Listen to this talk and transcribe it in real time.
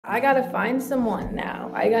I gotta find someone now.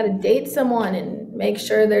 I gotta date someone and make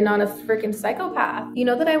sure they're not a freaking psychopath. You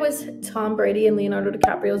know that I was Tom Brady and Leonardo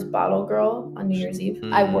DiCaprio's bottle girl on New Year's Eve?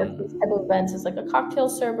 I worked these type of events as like a cocktail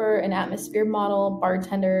server, an atmosphere model,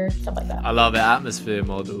 bartender, stuff like that. I love it. Atmosphere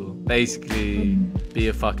model. Basically, be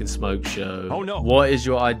a fucking smoke show. Oh no. What is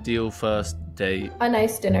your ideal first date? A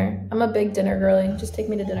nice dinner. I'm a big dinner girly. Just take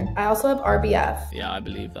me to dinner. I also have RBF. Yeah, I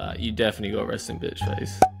believe that. You definitely got resting bitch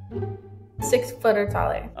face. 6 foot or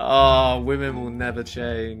taller. Oh, women will never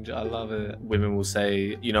change. I love it. Women will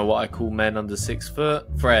say, you know what I call men under 6 foot?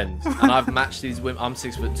 Friends. And I've matched these women. I'm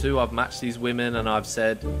 6'2". I've matched these women and I've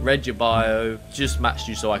said, read your bio, just matched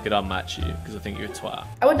you so I could unmatch you because I think you're a twat.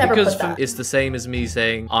 I would never because put that. It's the same as me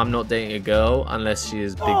saying, I'm not dating a girl unless she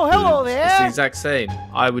is big hello boobs. there. It's the exact same.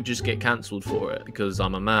 I would just get cancelled for it because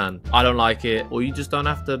I'm a man. I don't like it. Or you just don't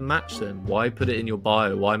have to match them. Why put it in your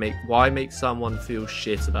bio? Why make someone feel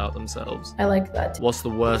shit about themselves? I like that. What's the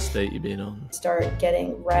worst date you've been on? Start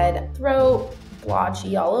getting red throat,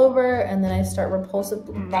 blotchy all over, and then I start repulsive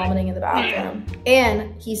vomiting in the bathroom.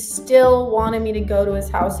 And he still wanted me to go to his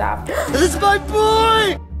house after. This is my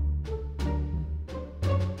boy!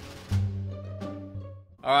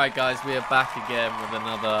 All right, guys, we are back again with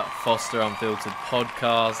another Foster Unfiltered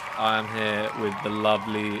podcast. I am here with the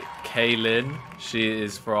lovely Kaelyn. She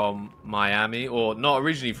is from Miami, or not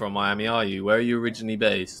originally from Miami, are you? Where are you originally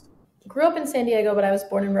based? Grew up in San Diego, but I was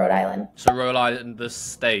born in Rhode Island. So Rhode Island, the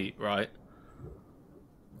state, right?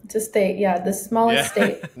 It's a state, yeah, the smallest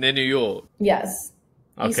state. Near New York? Yes.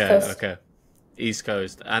 East Okay, Coast. okay. East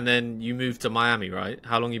Coast. And then you moved to Miami, right?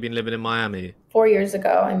 How long you been living in Miami? 4 years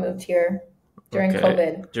ago, I moved here during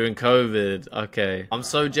COVID. During COVID, okay. I'm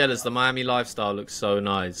so jealous. The Miami lifestyle looks so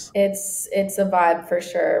nice. It's a vibe for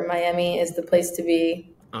sure. Miami is the place to be.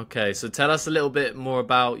 Okay, so tell us a little bit more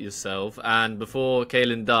about yourself. And before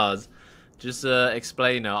Kaelyn does, just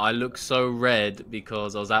explain her. I look so red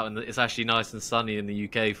because I was out in the... It's actually nice and sunny in the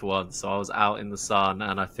UK for once. So I was out in the sun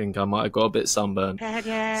and I think I might have got a bit sunburned. So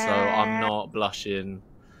I'm not blushing.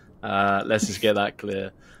 Let's just get that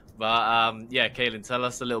clear. But yeah, Kaelyn, tell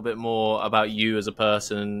us a little bit more about you as a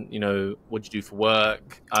person. You know, what do you do for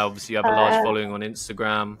work? Obviously, you have a large following on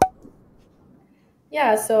Instagram.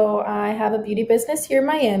 Yeah, so I have a beauty business here in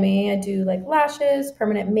Miami. I do like lashes,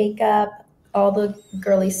 permanent makeup, all the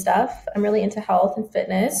girly stuff. I'm really into health and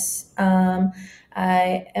fitness. I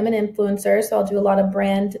am an influencer, so I'll do a lot of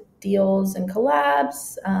brand deals and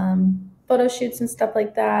collabs, photo shoots and stuff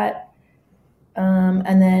like that.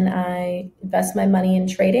 And then I invest my money in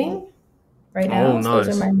trading right now. Oh, nice. So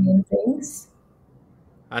those are my main things.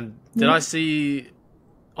 And did I see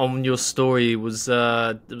on your story, was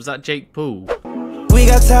that Jake Paul? We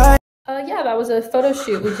got time. Yeah, that was a photo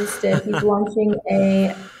shoot we just did. He's launching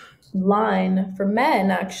a line for men,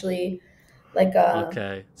 actually. Like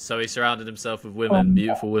Okay, so he surrounded himself with women,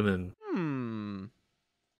 beautiful women.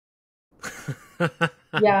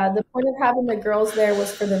 Yeah, the point of having the girls there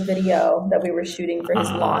was for the video that we were shooting for his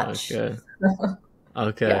launch. Okay.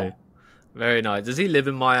 Okay. Yeah. Very nice. Does he live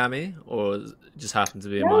in Miami or just happen to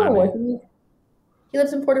be in No, Miami? he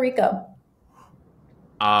lives in Puerto Rico.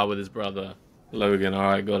 With his brother, Logan. All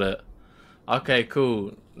right, got it. Okay,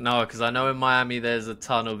 cool. No, because I know in Miami there's a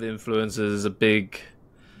ton of influencers,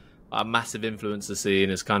 a massive influencer scene.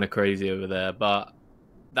 It's kind of crazy over there. But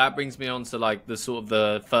that brings me on to like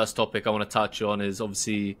the first topic I want to touch on is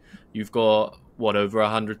obviously you've got, over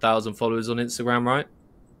 100,000 followers on Instagram, right?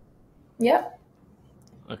 Yep.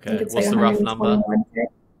 Okay, what's the rough number?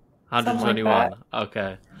 121. Like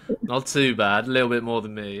okay, not too bad. A little bit more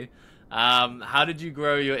than me. How did you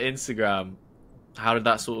grow your Instagram? How did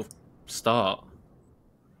that sort of start?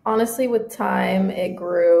 Honestly, with time, it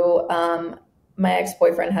grew. My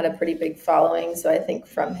ex-boyfriend had a pretty big following, so I think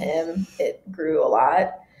from him, it grew a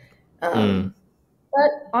lot.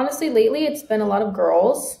 But honestly, lately, it's been a lot of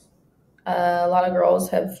girls. A lot of girls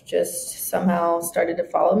have just somehow started to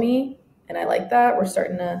follow me, and I like that. We're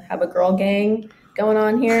starting to have a girl gang going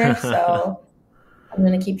on here, so I'm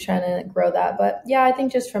going to keep trying to grow that. But yeah, I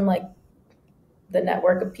think just from like the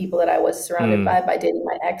network of people that I was surrounded by dating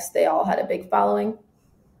my ex, they all had a big following,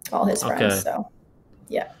 all his friends. Okay. So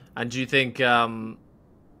yeah. And do you think,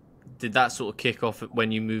 did that sort of kick off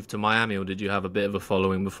when you moved to Miami, or did you have a bit of a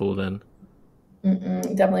following before then?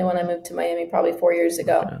 Definitely when I moved to Miami, probably 4 years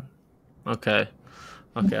ago. Okay,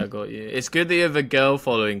 I got you. It's good that you have a girl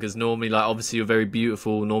following, because normally, like, obviously you're very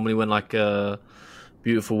beautiful. Normally when like a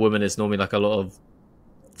beautiful woman, it's normally like a lot of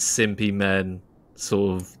simpy men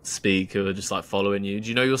sort of speak who are just like following you. Do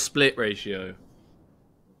you know your split ratio?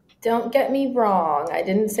 Don't get me wrong. I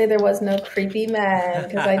didn't say there was no creepy men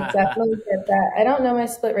because I definitely get that. I don't know my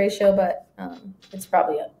split ratio, but it's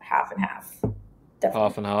probably a half and half. Definitely.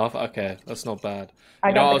 Half and half. Okay, that's not bad.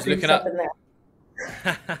 I got I the was looking up at. in there.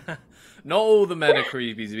 Not all the men are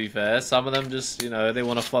creepy, to be fair. Some of them just, they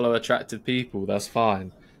want to follow attractive people. That's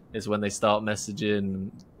fine. It's when they start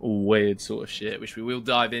messaging all weird sort of shit, which we will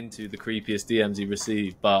dive into the creepiest DMs you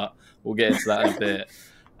receive, but we'll get into that in a bit.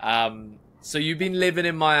 So you've been living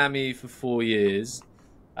in Miami for 4 years.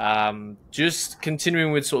 Just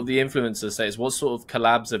continuing with sort of the influencer status, what sort of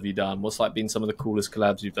collabs have you done? What's been some of the coolest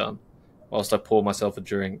collabs you've done? Whilst I pour myself a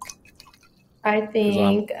drink. I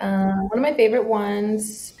think one of my favorite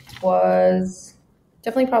ones was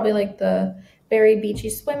definitely probably the Berry Beachy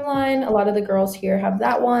swim line. A lot of the girls here have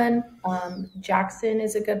that one. Jackson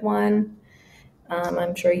is a good one.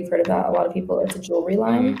 I'm sure you've heard of that. A lot of people, it's a jewelry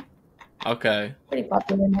line. Okay. Pretty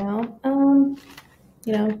popular now. I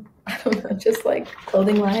don't know, just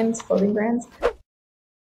clothing lines, clothing brands.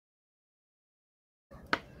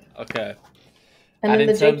 Okay. And then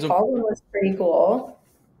the Jake Paul one was pretty cool.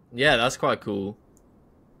 Yeah, that's quite cool.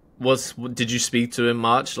 Did you speak to him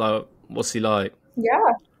much? What's he like?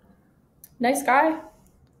 Yeah. Nice guy.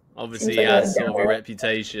 Obviously, he has sort of a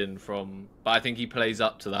reputation but I think he plays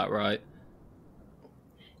up to that, right?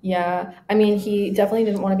 Yeah. I mean, he definitely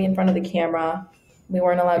didn't want to be in front of the camera. We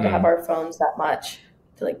weren't allowed to have our phones that much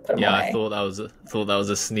to put them away. Yeah, I thought that was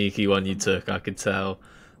a sneaky one you took. I could tell.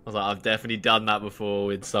 I was like, I've definitely done that before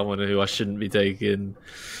with someone who I shouldn't be taking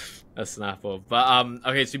a snap of. But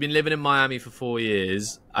okay, so you've been living in Miami for 4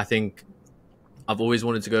 years. I think I've always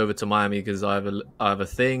wanted to go over to Miami because I have a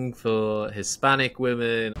thing for Hispanic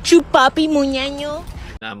women. Chupapi muñeño.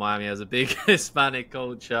 And Miami has a big Hispanic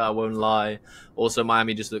culture, I won't lie. Also,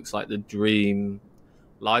 Miami just looks like the dream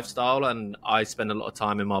lifestyle, and I spend a lot of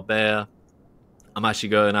time in Marbella. I'm actually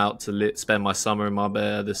going out to spend my summer in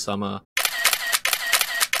Marbella this summer.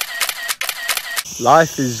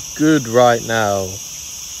 Life is good right now.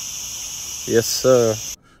 Yes, sir.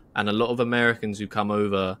 And a lot of Americans who come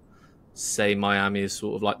over say Miami is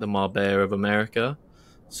sort of like the Marbella of America.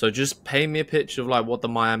 So just paint me a picture of what the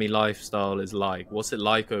Miami lifestyle is like. What's it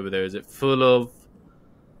like over there? Is it full of,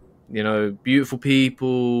 beautiful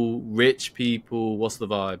people, rich people? What's the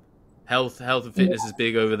vibe? Health and fitness is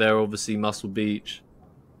big over there, obviously, Muscle Beach.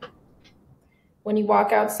 When you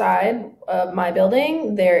walk outside of my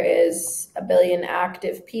building, there is a billion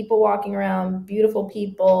active people walking around, beautiful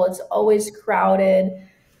people. It's always crowded.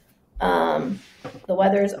 The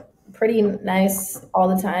weather's pretty nice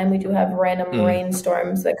all the time. We do have random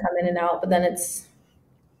rainstorms that come in and out, but then it's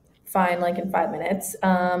fine in 5 minutes.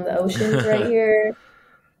 The ocean's right here.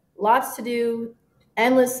 Lots to do.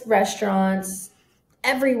 Endless restaurants.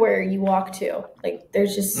 Everywhere you walk to.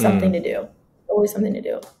 There's just something to do. Always something to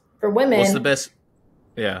do. For women. What's the best?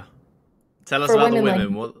 Yeah. Tell us about the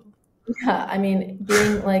women. Yeah, I mean,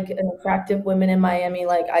 being an attractive woman in Miami,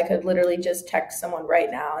 I could literally just text someone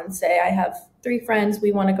right now and say, I have 3 friends.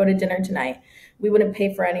 We want to go to dinner tonight. We wouldn't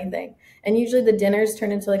pay for anything. And usually the dinners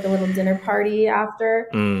turn into a little dinner party after.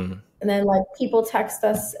 And then people text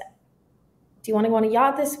us, do you want to go on a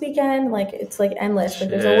yacht this weekend? It's endless.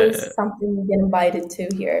 There's always something you get invited to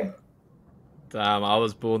here. Damn, I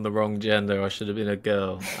was born the wrong gender. I should have been a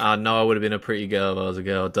girl. I know I would have been a pretty girl if I was a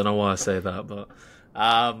girl. Don't know why I say that, but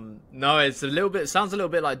no, sounds a little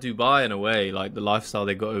bit like Dubai in a way, the lifestyle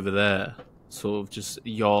they got over there. Sort of just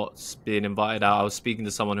yachts, being invited out. I was speaking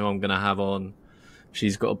to someone who I'm gonna have on.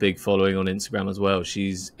 She's got a big following on Instagram as well.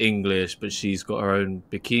 She's English, but she's got her own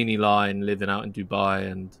bikini line, living out in Dubai,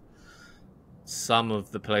 and some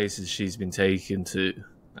of the places she's been taken to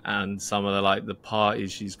and some of the parties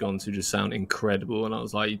she's gone to just sound incredible. And I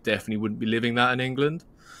was like, you definitely wouldn't be living that in England.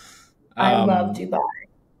 I love Dubai.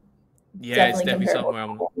 Yeah, it's definitely somewhere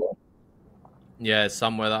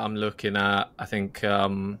that I'm looking at. I think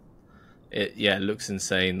it looks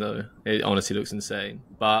insane though. It honestly looks insane.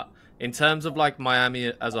 But in terms of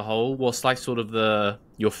Miami as a whole, what's sort of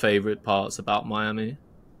your favorite parts about Miami?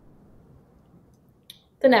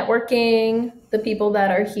 The networking, the people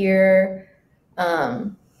that are here.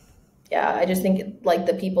 I just think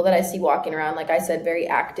the people that I see walking around, like I said, very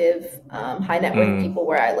active, high net worth people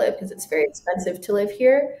where I live because it's very expensive to live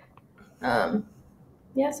here. So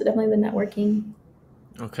definitely the networking.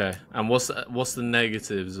 Okay, and what's the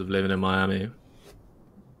negatives of living in Miami?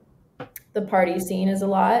 The party scene is a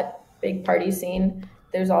lot. Big party scene.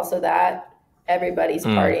 There's also that. Everybody's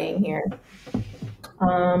partying here.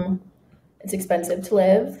 It's expensive to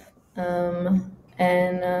live. I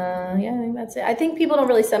think that's it. I think people don't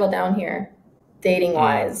really settle down here. dating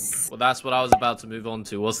wise. Well, that's what I was about to move on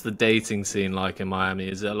to. What's the dating scene like in Miami?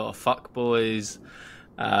 Is it a lot of fuck boys?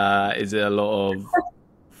 Is it a lot of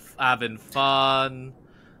having fun?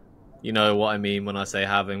 You know what I mean when I say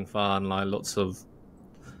having fun, like lots of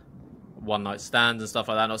one night stands and stuff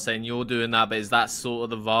like that. Not saying you're doing that, but is that sort of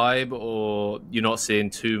the vibe, or you're not seeing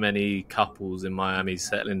too many couples in Miami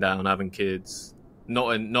settling down, having kids?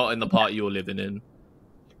 Not in the part you're living in.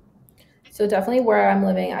 So definitely where I'm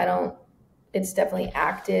living, it's definitely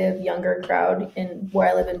active, younger crowd in where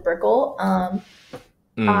I live in Brickell. I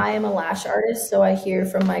am a lash artist, so I hear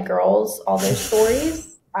from my girls all their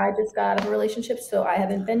stories. I just got out of a relationship, so I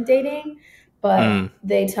haven't been dating, but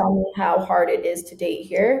they tell me how hard it is to date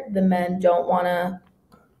here. The men don't want to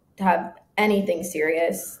have anything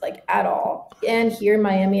serious, like at all. And here in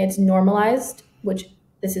Miami, it's normalized, which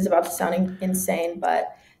this is about to sound insane,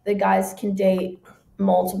 but the guys can date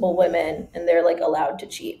multiple women and they're like allowed to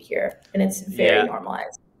cheat here, and it's very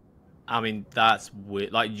normalized. I mean, that's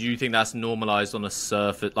weird. Like, do you think that's normalized on a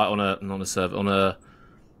surface, like on a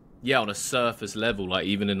surface level, like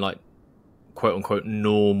even in like quote unquote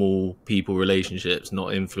normal people relationships,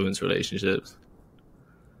 not influence relationships?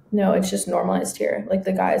 No, it's just normalized here. Like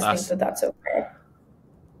the guys think that that's okay.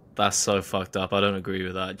 That's so fucked up. I don't agree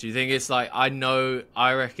with that. Do you think it's like,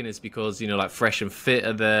 I reckon it's because, you know, like Fresh and Fit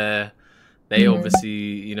are there. They obviously,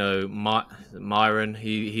 you know, Myron,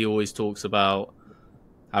 he always talks about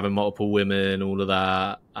having multiple women, all of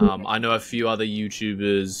that. I know a few other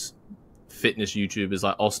YouTubers, fitness YouTubers,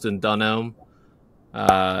 like Austin Dunelm.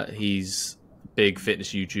 He's a big fitness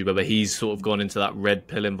YouTuber, but he's sort of gone into that red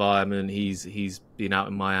pill environment. He's been out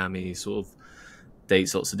in Miami, he sort of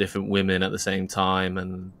dates lots of different women at the same time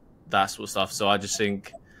and that sort of stuff. So I just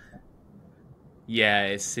think, yeah,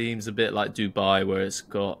 it seems a bit like Dubai, where it's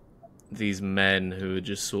got these men who are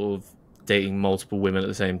just sort of dating multiple women at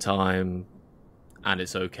the same time, and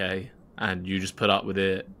it's okay, and you just put up with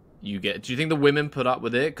it. Do you think the women put up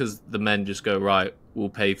with it because the men just go, right, we'll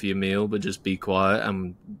pay for your meal, but just be quiet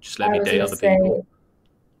and just let me date other people?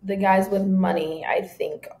 The guys with money, I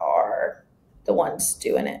think, are the ones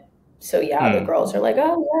doing it. So yeah, the girls are like,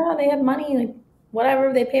 oh yeah, they have money, like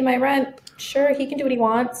whatever, they pay my rent, sure, he can do what he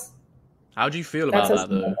wants. How do you feel about that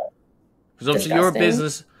though? Because obviously you're a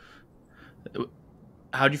business.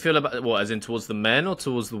 How do you feel about what, as in towards the men or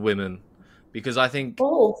towards the women? Because I think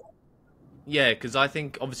both. Yeah, because I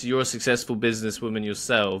think obviously you're a successful businesswoman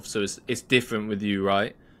yourself, so it's different with you,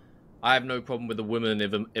 right? I have no problem with a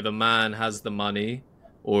woman if a man has the money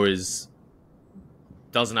or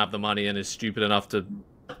doesn't have the money and is stupid enough to,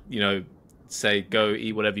 you know, say go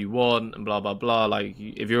eat whatever you want and blah blah blah. Like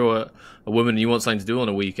if you're a woman and you want something to do on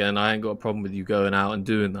a weekend, I ain't got a problem with you going out and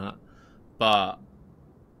doing that. But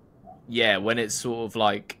yeah, when it's sort of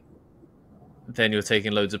like, then you're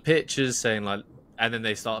taking loads of pictures saying like, and then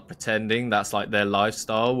they start pretending that's like their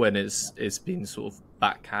lifestyle when it's been sort of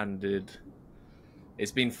backhanded.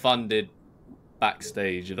 It's been funded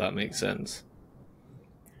backstage, if that makes sense.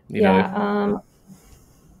 You know?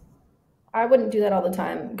 I wouldn't do that all the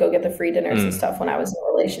time. Go get the free dinners and stuff when I was in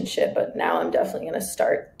a relationship, but now I'm definitely going to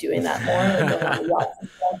start doing that more. Like going on yachts and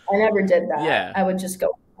stuff. I never did that. Yeah. I would just go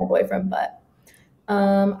with my boyfriend, but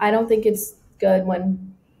I don't think it's good when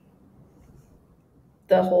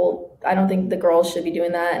I don't think the girls should be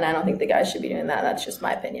doing that, and I don't think the guys should be doing that. That's just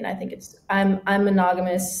my opinion. I think I'm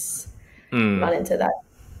monogamous. I'm not into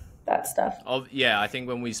that stuff. Yeah, I think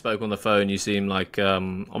when we spoke on the phone, you seem like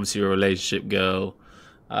obviously you're a relationship girl.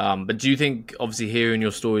 But do you think, obviously hearing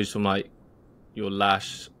your stories from like your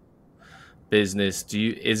lash business,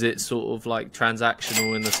 is it sort of like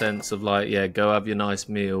transactional in the sense of like, yeah, go have your nice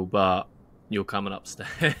meal, but you're coming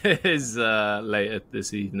upstairs later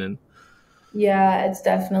this evening? Yeah, it's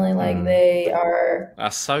definitely like they are.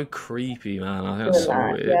 That's so creepy, man. I think that's so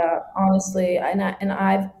weird. Yeah, honestly, and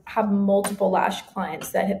I've have multiple lash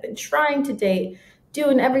clients that have been trying to date,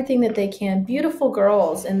 doing everything that they can, beautiful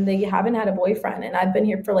girls, and they haven't had a boyfriend. And I've been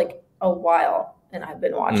here for like a while, and I've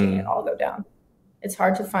been watching it all go down. It's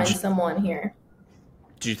hard to find someone here.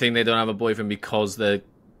 Do you think they don't have a boyfriend because they're...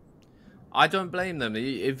 I don't blame them.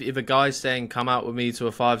 If a guy's saying, come out with me to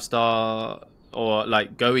a 5-star, or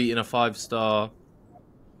like go eat in a 5-star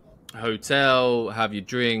hotel, have your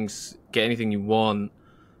drinks, get anything you want,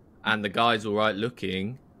 and the guy's all right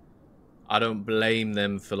looking, I don't blame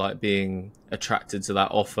them for like being attracted to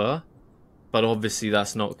that offer. But obviously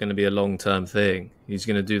that's not going to be a long-term thing. He's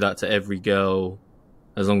going to do that to every girl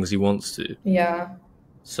as long as he wants to. Yeah.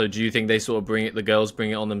 So do you think they sort of the girls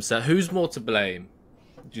bring it on themselves? Who's more to blame?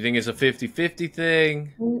 Do you think it's a 50-50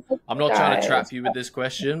 thing? I'm not trying to trap you with this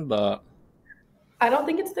question, but... I don't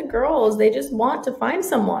think it's the girls. They just want to find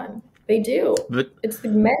someone. They do. But It's the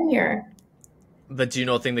men here. do you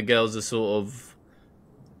not think the girls are sort of,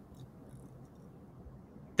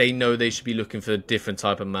 they know they should be looking for a different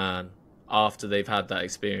type of man after they've had that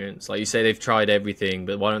experience? Like you say, they've tried everything,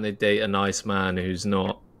 but why don't they date a nice man who's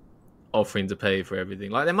not offering to pay for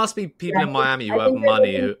everything? Like there must be people in Miami who have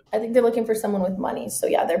money. I think they're looking for someone with money. So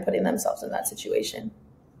yeah, they're putting themselves in that situation.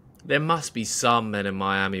 There must be some men in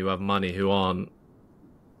Miami who have money who aren't,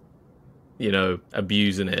 you know,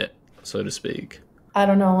 abusing it, so to speak. I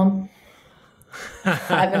don't know them. I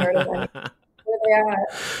haven't heard of any. Where they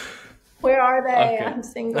at? Where are they? Okay. I'm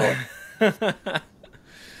single.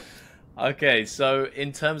 Okay, so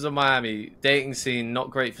in terms of Miami, dating scene,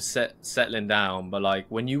 not great for settling down, but like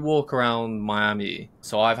when you walk around Miami,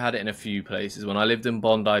 so I've had it in a few places. When I lived in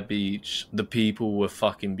Bondi Beach, the people were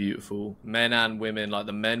fucking beautiful. Men and women, like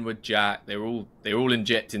the men were jacked. They were all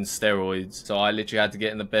injecting steroids. So I literally had to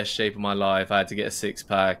get in the best shape of my life. I had to get a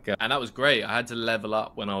six-pack. And that was great. I had to level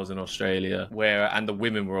up when I was in Australia, and the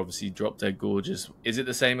women were obviously drop dead gorgeous. Is it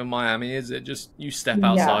the same in Miami? Is it just you step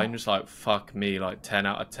outside and just like, fuck me, like 10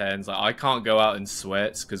 out of 10s? Like I can't go out in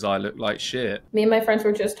sweats because I look like shit. Me and my friends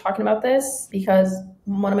were just talking about this because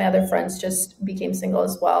one of my other friends just became single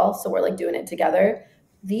as well. So we're like doing it together.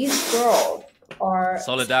 These girls are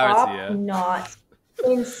solidarity, not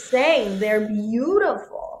insane. They're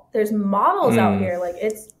beautiful. There's models out here. Like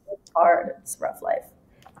it's hard. It's a rough life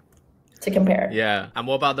to compare. Yeah. And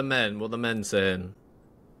what about the men? What are the men saying?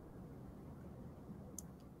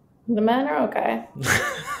 The men are okay.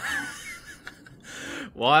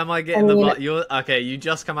 Why am I getting you're okay, you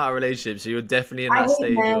just come out of a relationship, so you're definitely in that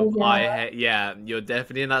stage of you're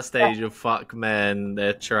definitely in that stage of fuck men,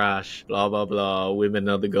 they're trash, blah blah blah, women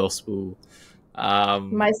are the gospel.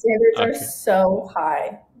 My standards are so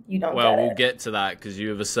high. You don't we'll get to that because you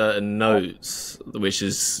have a certain notes, which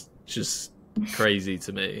is just crazy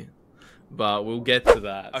to me. But we'll get to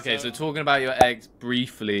that. Okay, so talking about your ex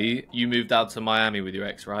briefly, you moved out to Miami with your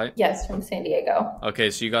ex, right? Yes, from San Diego. Okay,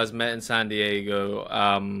 so you guys met in San Diego.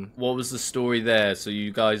 What was the story there? So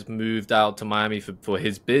you guys moved out to Miami for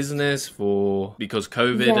his business, because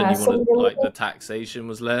COVID, and you wanted, like, the taxation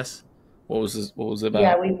was less? What was it about?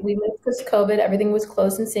 Yeah, we moved because COVID. Everything was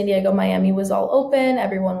closed in San Diego. Miami was all open.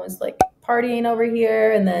 Everyone was like partying over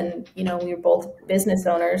here. And then, you know, we were both business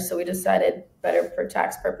owners. So we decided better for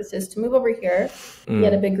tax purposes to move over here. We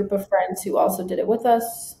had a big group of friends who also did it with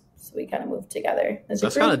us. So we kind of moved together. So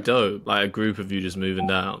that's kind of dope. Like a group of you just moving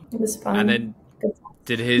down. It was fun. And then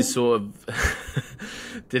did his sort of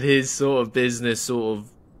business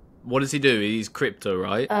what does he do? He's crypto,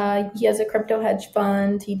 right? He has a crypto hedge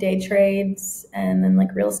fund. He day trades and then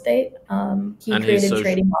like real estate. He created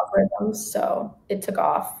trading algorithms, so it took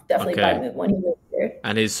off definitely when he moved here.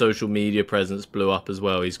 And his social media presence blew up as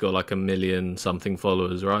well. He's got like 1 million something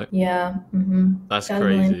followers, right? Yeah. Mm-hmm. That's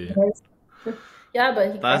crazy. Yeah,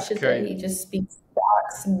 but he crushes it. He just speaks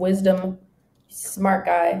facts, wisdom. Smart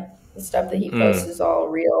guy. The stuff that he posts is all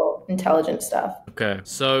real, intelligent stuff. Okay.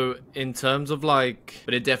 So in terms of like,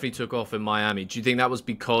 but it definitely took off in Miami. Do you think that was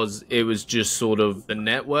because it was just sort of the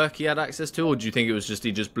network he had access to? Or do you think it was just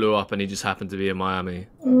he just blew up and he just happened to be in Miami?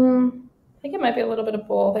 I think it might be a little bit of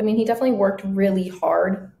both. I mean, he definitely worked really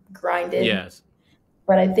hard, grinded. Yes.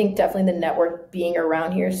 But I think definitely the network being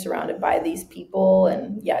around here, surrounded by these people.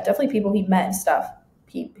 And yeah, definitely people he met and stuff.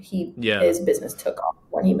 His business took off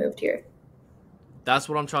when he moved here. That's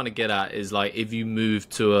what I'm trying to get at, is like if you move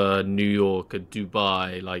to New York or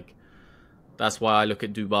Dubai, like that's why I look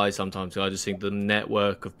at Dubai sometimes. I just think the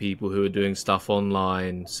network of people who are doing stuff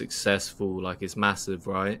online, successful, like it's massive,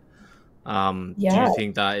 right? Do you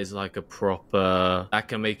think that is like that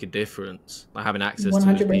can make a difference? Like having access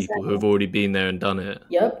 100%. To those people who have already been there and done it.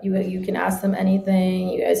 Yep, you can ask them anything.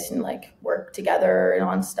 You guys can like work together and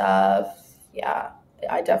on stuff. Yeah.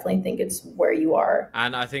 I definitely think it's where you are.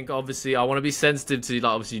 And I think obviously I want to be sensitive to, like,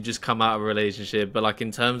 obviously you just come out of a relationship, but like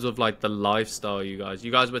in terms of like the lifestyle, you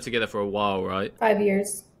guys were together for a while, right? 5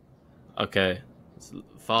 years. Okay. It's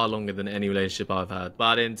far longer than any relationship I've had.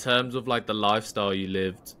 But in terms of like the lifestyle you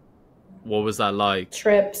lived, what was that like?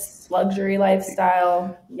 Trips, luxury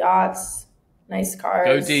lifestyle, yachts, nice cars.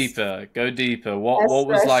 Go deeper. What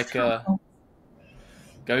was like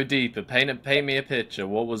Go deeper. Paint me a picture.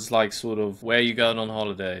 What was like sort of where are you going on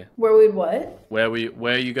holiday? Where we'd what? Where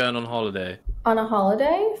are you going on holiday? On a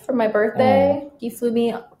holiday for my birthday. He flew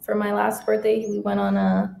me for my last birthday. We went on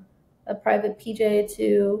a private PJ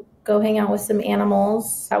to go hang out with some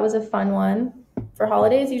animals. That was a fun one. For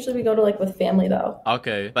holidays, usually we go to like with family though.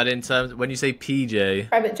 Okay, but in terms when you say PJ,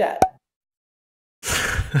 private jet.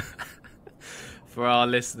 For our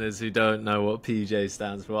listeners who don't know what PJ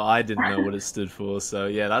stands for, I didn't know what it stood for. So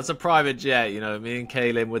yeah, that's a private jet. You know, me and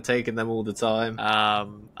Kaelyn, we're taking them all the time.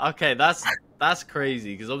 Okay, that's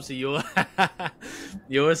crazy because obviously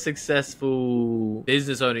you're a successful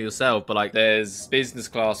business owner yourself, but like there's business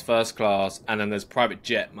class, first class, and then there's private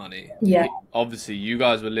jet money. Yeah. Obviously, you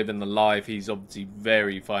guys were living the life. He's obviously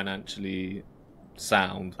very financially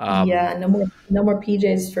sound. Yeah, no more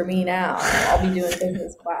PJs for me now. I'll be doing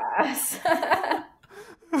business class.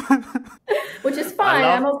 Which is fine.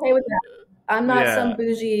 I'm okay with that. I'm not some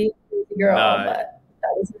bougie girl, but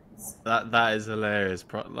that was nice. That is hilarious.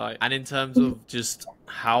 And in terms of just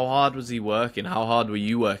how hard was he working? How hard were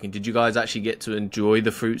you working? Did you guys actually get to enjoy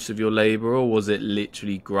the fruits of your labor, or was it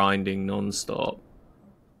literally grinding nonstop?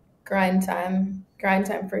 Grind time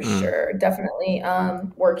for sure. Definitely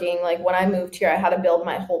working. Like when I moved here, I had to build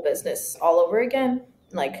my whole business all over again.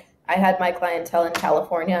 Like I had my clientele in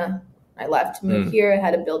California. I left to move here. I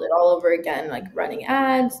had to build it all over again, like running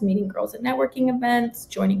ads, meeting girls at networking events,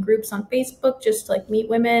 joining groups on Facebook just to like meet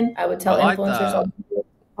women. I would tell influencers,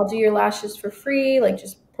 I'll do your lashes for free, like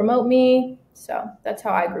just promote me. So that's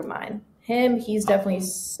how I grew mine. He's definitely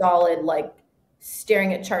solid, like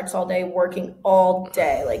staring at charts all day, working all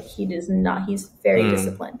day. Like he does not, he's very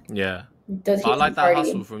disciplined. Yeah. I like that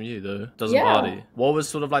hustle from you though. Doesn't party. What was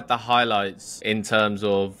sort of like the highlights in terms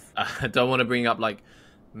of, I don't want to bring up like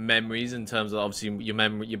memories in terms of obviously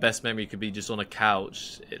your best memory could be just on a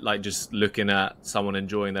couch, like just looking at someone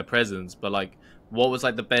enjoying their presence, but like what was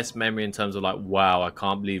like the best memory in terms of like, wow, I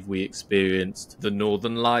can't believe we experienced the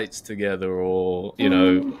Northern Lights together, or you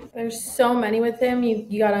know? There's so many with him.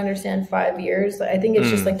 You got to understand 5 years. I think it's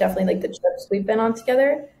just like definitely like the trips we've been on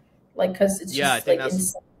together, like because it's just I think like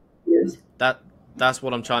that's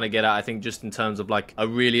what I'm trying to get at. I think just in terms of like a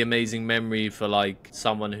really amazing memory for like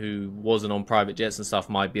someone who wasn't on private jets and stuff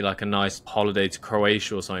might be like a nice holiday to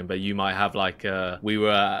Croatia or something, but you might have like we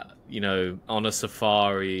were on a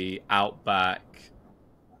safari outback.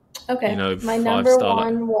 Okay, my number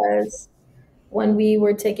one was when we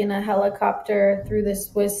were taking a helicopter through the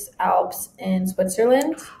Swiss Alps in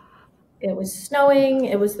Switzerland. It was snowing.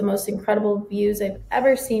 It was the most incredible views I've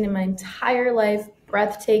ever seen in my entire life.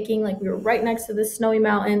 Breathtaking. Like we were right next to the snowy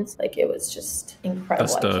mountains. Like it was just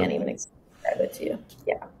incredible. I can't even describe it to you.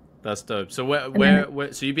 Yeah. That's dope. So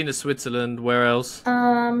where so you've been to Switzerland, where else?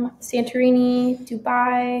 Santorini,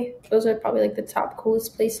 Dubai. Those are probably like the top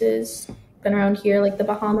coolest places. Been around here, like the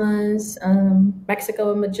Bahamas,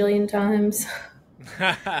 Mexico a majillion times.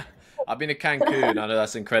 I've been to Cancun. I know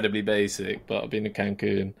that's incredibly basic, but I've been to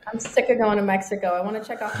Cancun. I'm sick of going to Mexico. I want to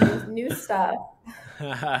check out new stuff.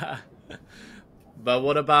 But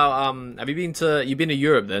what about you've been to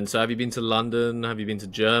Europe then? So have you been to London? Have you been to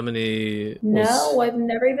Germany? No, I've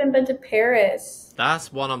never even been to Paris.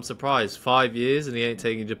 That's one I'm surprised. 5 years and he ain't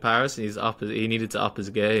taking you to Paris, and he needed to up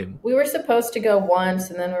his game. We were supposed to go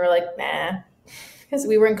once and then we were like, nah. Because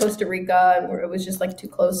we were in Costa Rica and it was just like too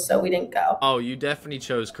close, so we didn't go. Oh, you definitely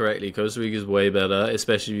chose correctly. Costa Rica is way better,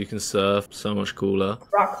 especially if you can surf. So much cooler.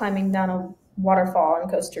 Rock climbing down a waterfall in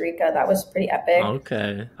Costa Rica. That was pretty epic.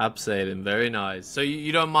 Okay. Abseiling. Very nice. So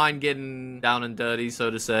you don't mind getting down and dirty,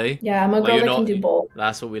 so to say? Yeah, I'm a girl that can do both.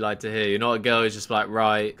 That's what we like to hear. You're not a girl who's just like,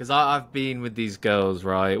 right. Because I've been with these girls,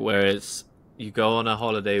 right, where it's you go on a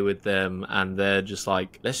holiday with them and they're just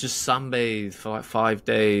like, let's just sunbathe for like 5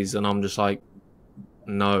 days. And I'm just like,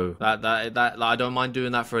 no, that like, I don't mind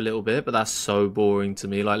doing that for a little bit, but that's so boring to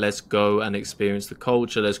me. Like, let's go and experience the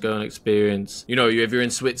culture. Let's go and experience, if you're in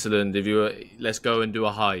Switzerland, let's go and do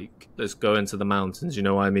a hike. Let's go into the mountains. You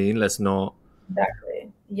know what I mean? Let's not.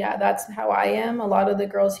 Exactly. Yeah, that's how I am. A lot of the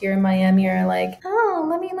girls here in Miami are like, oh,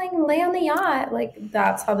 let me like lay on the yacht. Like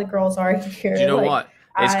that's how the girls are here. Do you know like, what?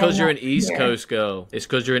 It's because you're an East Coast girl. It's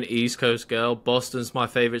because you're an East Coast girl. Boston's my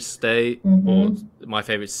favorite state, or my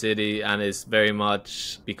favorite city, and it's very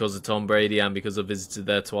much because of Tom Brady and because I visited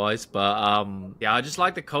there twice. But yeah, I just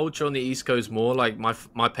like the culture on the East Coast more. Like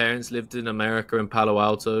my parents lived in America in Palo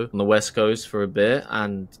Alto on the West Coast for a bit,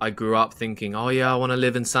 and I grew up thinking, oh yeah, I want to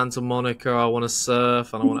live in Santa Monica. I want to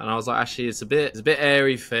surf, and I was like, actually, it's a bit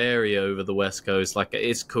airy fairy over the West Coast. Like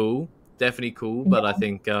it's cool. Definitely cool, but I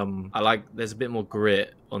think there's a bit more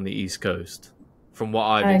grit on the East Coast from what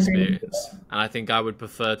I've experienced, and I think I would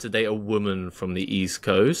prefer to date a woman from the East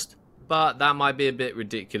Coast, but that might be a bit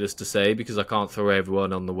ridiculous to say because I can't throw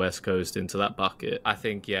everyone on the West Coast into that bucket. I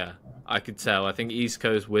think I could tell. I think East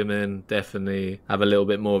Coast women definitely have a little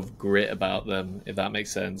bit more of grit about them, if that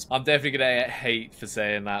makes sense. I'm definitely gonna get hate for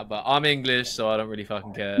saying that, but I'm English, so I don't really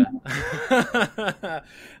fucking care. But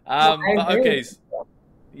okay.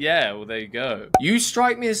 Yeah, well, there you go. You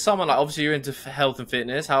strike me as someone, like, obviously you're into health and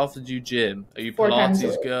fitness. How often do you gym? Are you 4 times a Pilates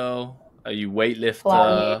week. girl? Are you weightlifter?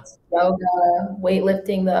 Pilates, yoga,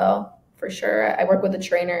 weightlifting though, for sure. I work with a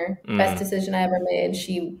trainer. Best decision I ever made.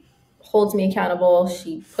 She holds me accountable.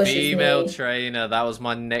 She pushes Female me. trainer. That was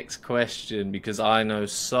my next question because I know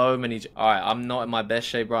so many. All right, I'm not in my best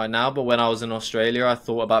shape right now, but when I was in Australia, I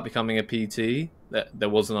thought about becoming a PT. There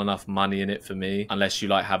wasn't enough money in it for me unless you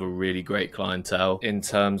like have a really great clientele. In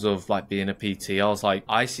terms of like being a PT, I was like,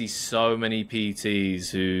 I see so many PTs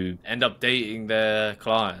who end up dating their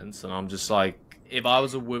clients, and I'm just like, if I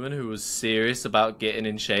was a woman who was serious about getting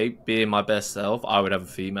in shape, being my best self, I would have a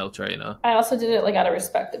female trainer. I also did it like out of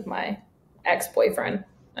respect of my ex-boyfriend.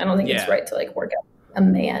 I don't think it's Yeah. right to like work out a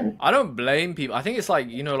man. I don't blame people. I think it's like,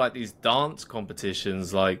 you know, like these dance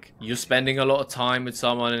competitions, like you're spending a lot of time with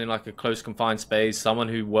someone in like a close confined space. Someone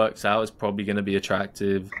who works out is probably going to be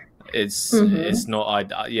attractive. It's not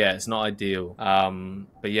it's not ideal.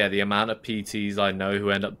 But yeah, the amount of PTs I know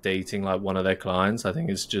who end up dating like one of their clients, I think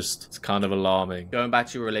it's kind of alarming. Going back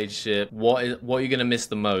to your relationship, what are you gonna miss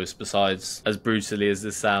the most besides, as brutally as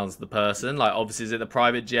this sounds, the person? Like obviously, is it the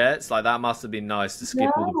private jets? Like that must have been nice to skip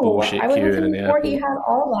all the bullshit I was with queuing him in the before airport. he had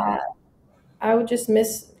all that. I would just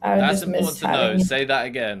miss That's important to know. having. Say that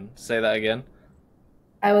again. Say that again.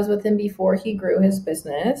 I was with him before he grew his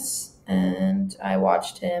business, and I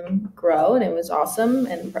watched him grow, and it was awesome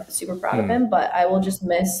and super proud of him. But I will just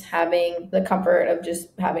miss having the comfort of just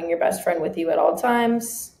having your best friend with you at all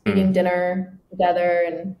times, eating dinner together,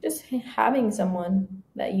 and just having someone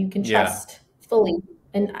that you can trust fully.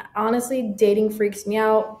 And honestly, dating freaks me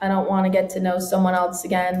out. I don't want to get to know someone else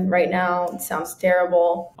again right now. It sounds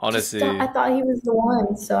terrible. Honestly, I thought he was the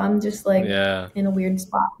one, so I'm just like in a weird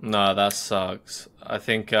spot. No, that sucks. I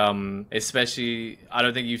think, especially, I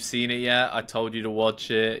don't think you've seen it yet. I told you to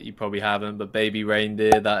watch it. You probably haven't, but Baby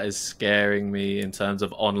Reindeer, that is scaring me in terms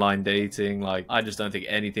of online dating. Like, I just don't think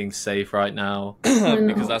anything's safe right now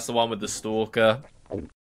because that's the one with the stalker.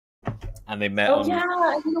 And they met on... yeah,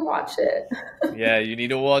 I need to watch it. Yeah, you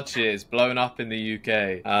need to watch it. It's blown up in the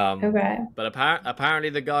UK. Okay. But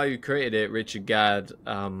apparently the guy who created it, Richard Gadd,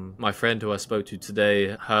 my friend who I spoke to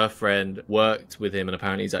today, her friend worked with him, and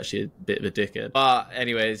apparently he's actually a bit of a dickhead. But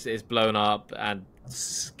anyways, it's blown up and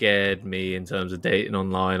scared me in terms of dating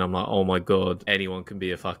online. I'm like, oh my god, anyone can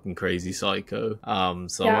be a fucking crazy psycho.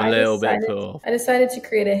 So I'm a little bit put off. I decided to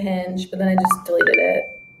create a Hinge, but then I just deleted it.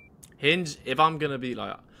 Hinge, if I'm gonna be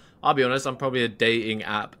like, I'll be honest, I'm probably a dating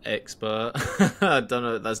app expert. I don't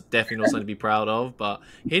know, that's definitely not something to be proud of, but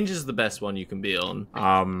Hinge is the best one you can be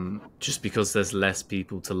on. Just because there's less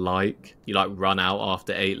people to like. You like run out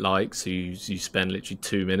after 8 likes, so you spend literally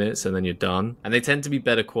 2 minutes and then you're done. And they tend to be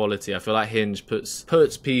better quality. I feel like Hinge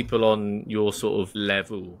puts people on your sort of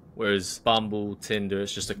level, whereas Bumble, Tinder,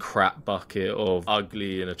 it's just a crap bucket of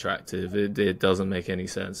ugly and attractive. It doesn't make any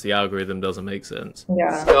sense. The algorithm doesn't make sense.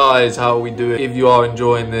 Yeah. Guys, how are we doing? If you are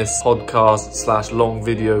enjoying this podcast / long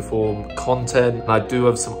video form content, and I do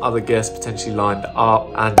have some other guests potentially lined up,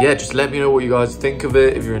 and yeah, just let me know what you guys think of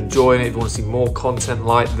it. If you're enjoying it, if you want to see more content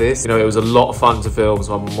like this, you know, it was a lot of fun to film,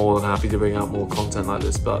 so I'm more than happy to bring out more content like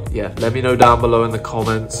this. But yeah, let me know down below in the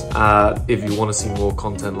comments if you want to see more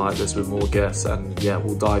content like this with more guests, and yeah,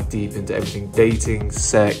 we'll dive deep into everything dating,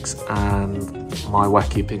 sex, and my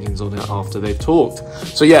wacky opinions on it after they've talked.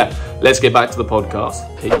 So yeah, let's get back to the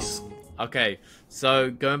podcast. Peace. Okay,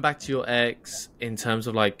 so going back to your ex, in terms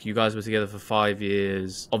of like, you guys were together for 5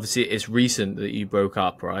 years. Obviously, it's recent that you broke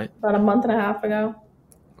up, right? About a month and a half ago.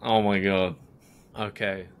 Oh my god.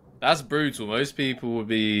 Okay, that's brutal. Most people would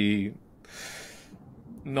be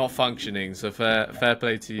not functioning, so fair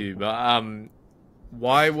play to you. But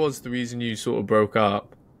why was the reason you sort of broke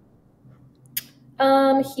up?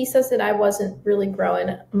 He says that I wasn't really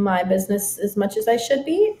growing my business as much as I should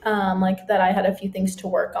be. Like that I had a few things to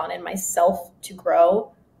work on in myself to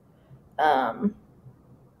grow. And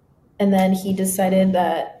then he decided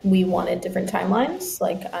that we wanted different timelines.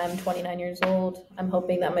 Like I'm 29 years old. I'm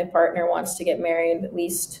hoping that my partner wants to get married at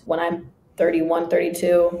least when I'm 31,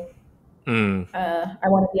 32. I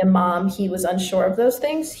want to be a mom. He was unsure of those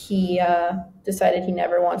things. He decided he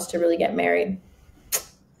never wants to really get married.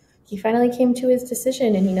 He finally came to his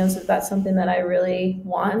decision, and he knows that that's something that I really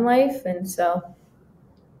want in life. And so,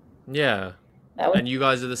 yeah. And you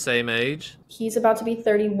guys are the same age? He's about to be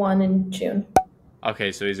 31 in June.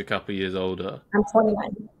 Okay, so he's a couple years older. I'm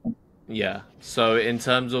 29. Yeah. So in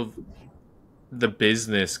terms of the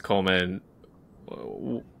business comment,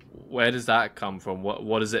 where does that come from?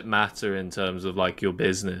 What does it matter in terms of like your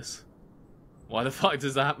business? Why the fuck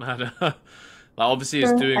does that matter? Like obviously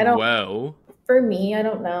it's doing well. For me, I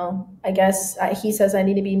don't know. I guess he says I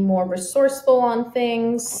need to be more resourceful on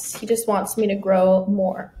things. He just wants me to grow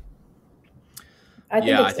more. I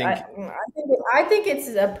think it's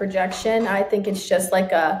a projection. I think it's just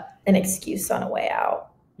like an excuse on a way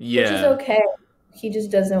out. Yeah. Which is okay. He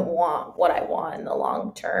just doesn't want what I want in the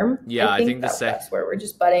long term. Yeah, I think that's where we're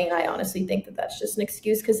just butting. I honestly think that that's just an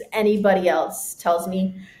excuse because anybody else tells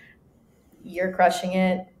me you're crushing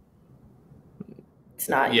it. It's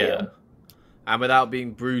not you. And without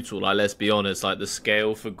being brutal, like, let's be honest, like, the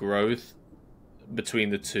scale for growth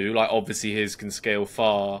between the two, like, obviously his can scale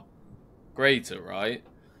far greater, right?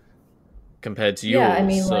 Compared to yours. I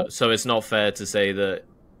mean, so it's not fair to say that,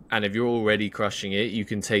 and if you're already crushing it, you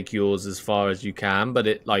can take yours as far as you can, but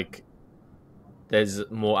it, like, there's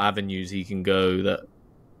more avenues he can go that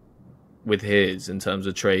with his in terms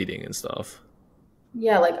of trading and stuff.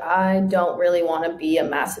 Yeah, like, I don't really want to be a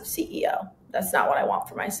massive CEO. That's not what I want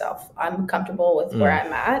for myself. I'm comfortable with where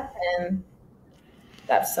I'm at, and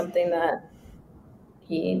that's something that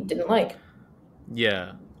he didn't like.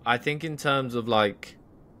 Yeah, I think in terms of, like,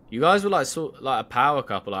 you guys were like a power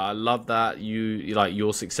couple. Like, I love that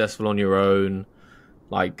you're successful on your own.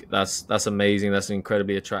 Like, that's amazing. That's an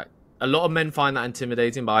incredibly attractive. A lot of men find that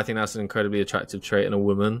intimidating, but I think that's an incredibly attractive trait in a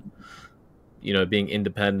woman. You know, being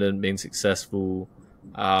independent, being successful,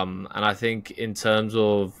 and I think in terms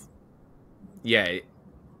of,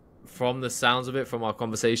 from the sounds of it, from our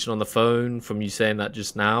conversation on the phone, from you saying that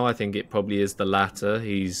just now, I think it probably is the latter.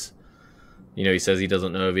 He's, you know, he says he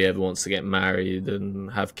doesn't know if he ever wants to get married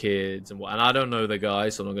and have kids and I don't know the guy,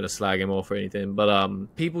 so I'm not going to slag him off or anything, but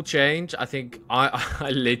people change. I think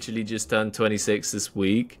I literally just turned 26 this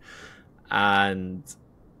week, and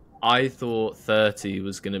I thought 30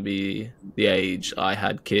 was going to be the age I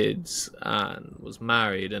had kids and was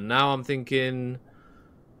married, and now I'm thinking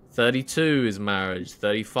 32 is marriage,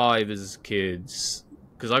 35 is kids,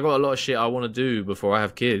 because I got a lot of shit I want to do before I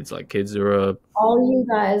have kids. Like, kids are all you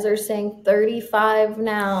guys are saying 35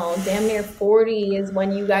 now, damn near 40 is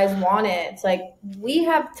when you guys want it. It's like, we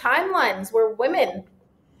have timelines. We're women.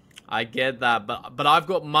 I get that, but I've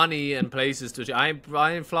got money and places to. I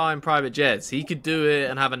ain't flying private jets. He could do it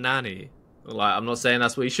and have a nanny. Like, I'm not saying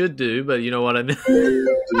that's what he should do, but you know what I mean. I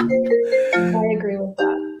agree with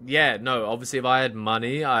that. Yeah, no. Obviously, if I had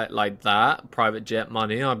money, like that private jet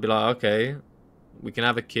money, I'd be like, okay, we can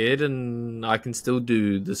have a kid, and I can still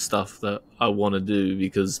do the stuff that I want to do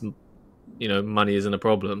because, you know, money isn't a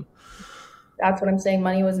problem. That's what I'm saying.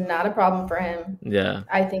 Money was not a problem for him. Yeah.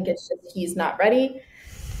 I think it's just he's not ready.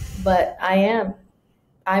 But I am.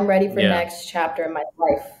 I'm ready for the next chapter in my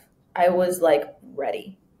life. I was like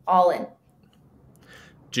ready, all in.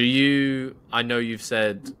 I know you've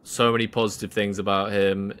said so many positive things about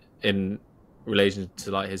him in relation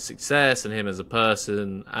to like his success and him as a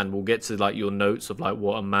person, and we'll get to like your notes of like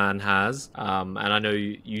what a man has. And I know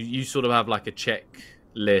you sort of have like a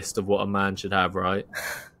checklist of what a man should have, right?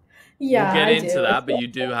 Yeah, we'll get into that, but you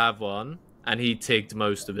do have one, and he ticked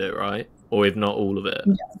most of it, right? Or if not all of it.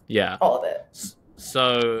 Yeah. All of it.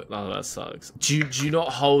 So, that sucks. Do you not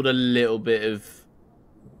hold a little bit of...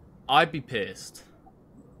 I'd be pissed.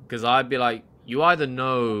 Because I'd be like, you either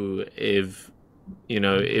know if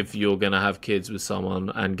you're going to have kids with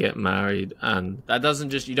someone and get married. And that doesn't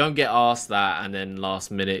just... You don't get asked that and then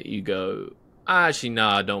last minute you go, actually, no,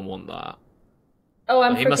 I don't want that. Oh,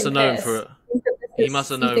 I'm he must have known for... He must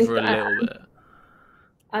have known for a little bit.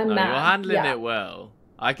 I'm mad. You're handling it well.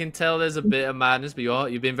 I can tell there's a bit of madness, but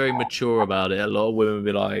you've been very mature about it. A lot of women would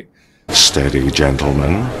be like, steady,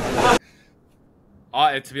 gentlemen.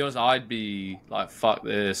 To be honest, I'd be like, fuck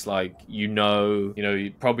this. Like,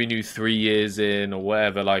 you probably knew 3 years in or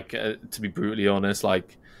whatever, like, to be brutally honest,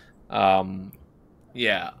 like, I'd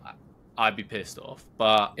be pissed off.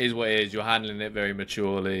 But it is what it is. You're handling it very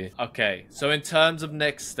maturely. Okay, so in terms of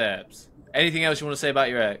next steps, anything else you want to say about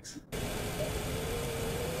your ex?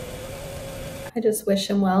 I just wish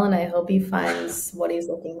him well, and I hope he finds what he's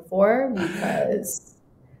looking for, because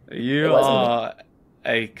you are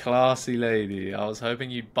a classy lady. I was hoping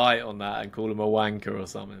you'd bite on that and call him a wanker or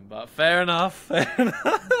something, but fair enough. No,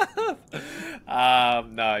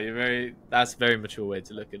 that's a very mature way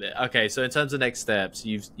to look at it. Okay, so in terms of next steps,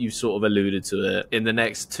 you've sort of alluded to it. In the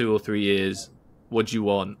next 2 or 3 years, what do you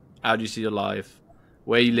want? How do you see your life?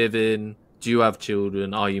 Where you live in? Do you have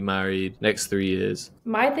children? Are you married? Next 3 years.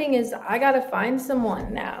 My thing is, I gotta find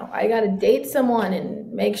someone now. I gotta date someone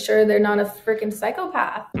and make sure they're not a freaking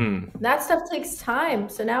psychopath. That stuff takes time.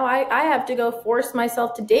 So now I have to go force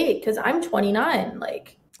myself to date because I'm 29.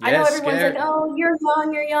 Like, I know everyone's like, oh, you're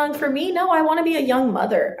young. For me, no, I want to be a young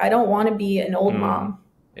mother. I don't want to be an old mom.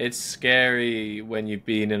 it's scary when you've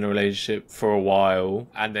been in a relationship for a while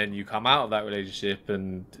and then you come out of that relationship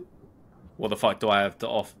and what the fuck do I have to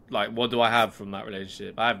off? Like, what do I have from that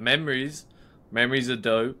relationship? I have memories. Memories are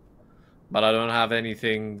dope, but I don't have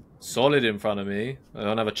anything solid in front of me. I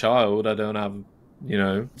don't have a child. I don't have, you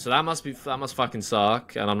know. So that must fucking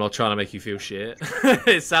suck. And I'm not trying to make you feel shit.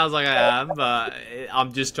 It sounds like I am, but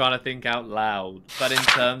I'm just trying to think out loud. But in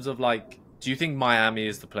terms of like, do you think Miami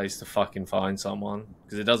is the place to fucking find someone?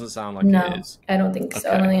 Because it doesn't sound like it is. I don't think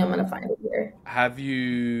so. I don't think I'm gonna find it here. Have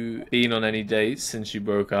you been on any dates since you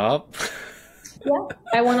broke up? Yeah,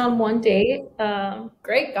 I went on one date.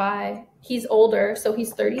 Great guy. He's older, so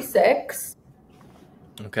he's 36.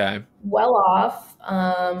 Okay. Well off.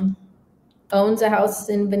 Owns a house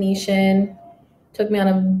in Venetian. Took me on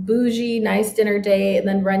a bougie, nice dinner date, and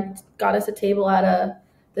then got us a table at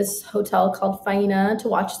this hotel called Faina to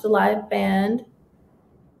watch the live band.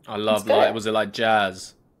 I love like, was it like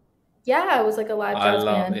jazz? Yeah, it was like a live jazz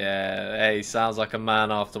band. Yeah. Hey, sounds like a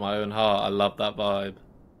man after my own heart. I love that vibe.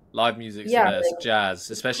 Live music's the best. Like, jazz,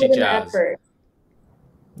 especially jazz.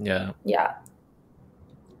 Yeah. Yeah.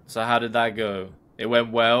 So how did that go? It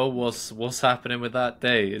went well. What's happening with that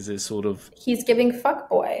day? Is it sort of... He's giving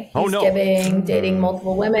fuckboy. He's giving dating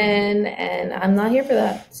multiple women, and I'm not here for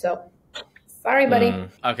that. So, sorry, buddy.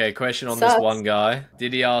 Okay, question on this one guy.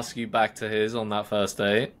 Did he ask you back to his on that first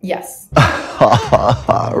date? Yes.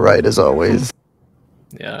 Right, as always.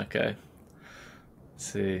 Yeah, okay.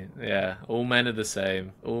 See, yeah, all men are the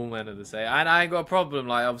same. All men are the same. And I ain't got a problem.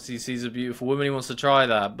 Like, obviously, he sees a beautiful woman, he wants to try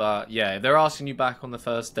that. But yeah, if they're asking you back on the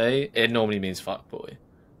first date, it normally means fuckboy.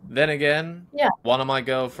 Then again, one of my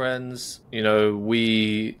girlfriends, you know,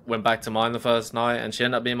 we went back to mine the first night, and she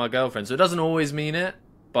ended up being my girlfriend. So it doesn't always mean it,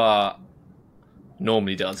 but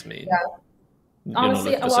normally does mean. Yeah.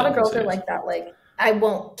 Honestly, a lot of girls are like that. Like, I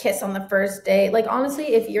won't kiss on the first date. Like,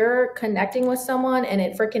 honestly, if you're connecting with someone and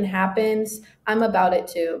it freaking happens, I'm about it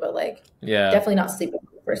too. But like, definitely not sleep on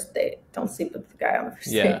the first date. Don't sleep with the guy on the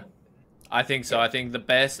first date. I think so. I think the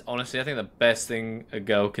best thing a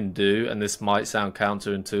girl can do, and this might sound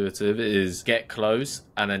counterintuitive, is get close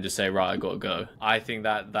and then just say, right, I gotta go. I think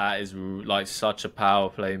that is like such a power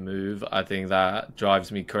play move. I think that drives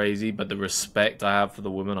me crazy, but the respect I have for the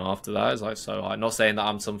woman after that is like so high. Not saying that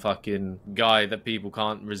I'm some fucking guy that people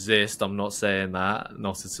can't resist. I'm not saying that,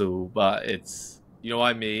 not at all. But it's, you know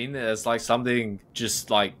what I mean? It's like something just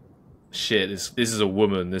like, shit, this is a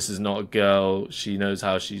woman, this is not a girl, she knows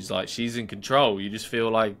how she's in control. You just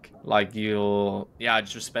feel like you're, I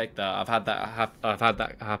just respect that. I've had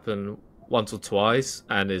that happen once or twice,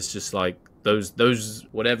 and it's just like those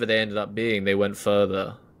whatever they ended up being, they went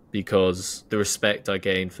further because the respect I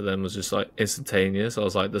gained for them was just like instantaneous. I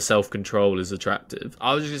was like, the self-control is attractive.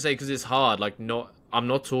 I was just gonna say, because it's hard, like, I'm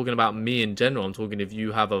not talking about me in general, I'm talking if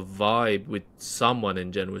you have a vibe with someone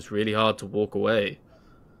in general, it's really hard to walk away.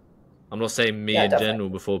 I'm not saying me in general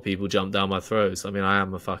before people jump down my throats. I mean, I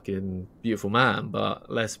am a fucking beautiful man,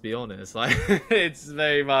 but let's be honest. Like, it's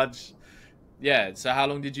very much... Yeah, so how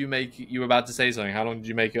long did you were about to say something. How long did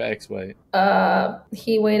you make your ex wait?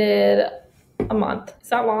 He waited a month. Is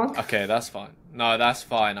that long? Okay, that's fine. No, that's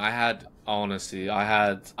fine. I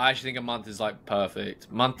actually think a month is like perfect.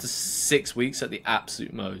 A month to 6 weeks at the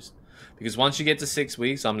absolute most. Because once you get to 6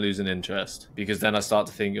 weeks, I'm losing interest. Because then I start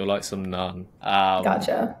to think you're like some nun.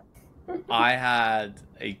 Gotcha. I had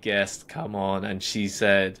a guest come on and she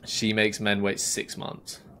said she makes men wait 6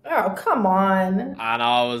 months. Oh, come on. And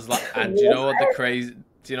I was like, and do you know what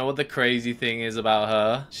the crazy thing is about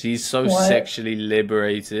her? She's so sexually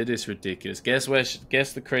liberated. It's ridiculous. Guess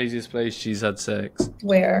the craziest place she's had sex?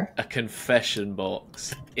 Where? A confession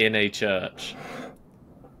box in a church.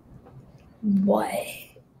 What?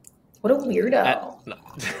 What a weirdo. No.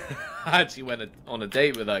 I actually went on a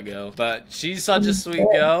date with that girl, but she's such a sweet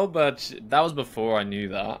girl, but that was before I knew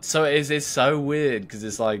that. So it's so weird, because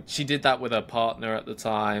it's like, she did that with her partner at the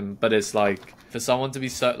time, but it's like, for someone to be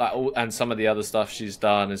so, like, and some of the other stuff she's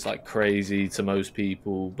done is like crazy to most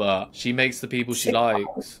people, but she makes the people she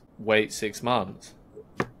likes wait 6 months.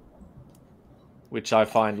 Which I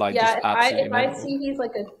find like just absolutely if I see he's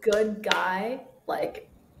like a good guy, like,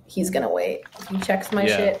 he's gonna wait. If he checks my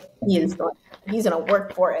shit, he's gonna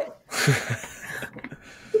work for it.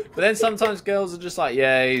 But then sometimes girls are just like,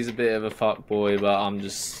 yeah, he's a bit of a fuckboy, but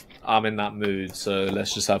I'm in that mood, so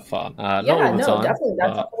let's just have fun. Not all the time, definitely.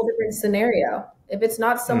 That's a whole different scenario. If it's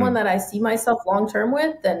not someone that I see myself long term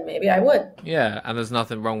with, then maybe I would. Yeah, and there's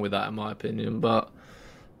nothing wrong with that in my opinion, but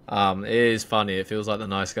it is funny. It feels like the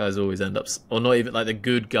nice guys always end up, or not even like the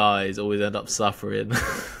good guys always end up suffering.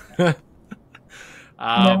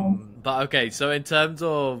 But okay, so in terms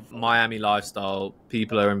of Miami lifestyle,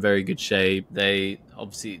 people are in very good shape. They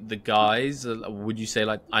obviously, the guys, would you say,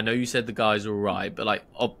 like, I know you said the guys are right, but like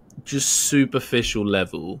just superficial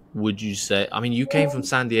level, would you say? I mean, you came from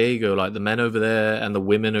San Diego, like the men over there and the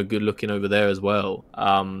women are good looking over there as well.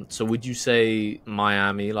 So would you say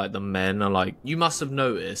Miami, like the men are like, you must have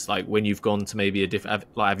noticed, like when you've gone to maybe a different,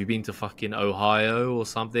 like have you been to fucking Ohio or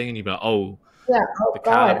something and you'd be like, oh, Yeah. Oh, the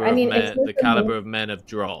God. caliber I mean, of men, the caliber of men have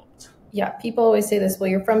dropped. Yeah, people always say this. Well,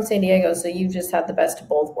 you're from San Diego, so you just had the best of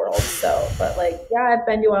both worlds. So, but like, yeah, I've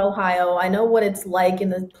been to Ohio. I know what it's like in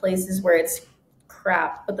the places where it's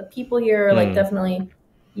crap. But the people here are like definitely.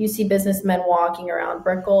 You see businessmen walking around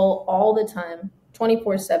Brickell all the time,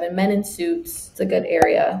 24/7. Men in suits. It's a good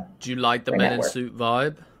area. Do you like the men in suit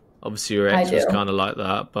vibe? Obviously, your ex was kind of like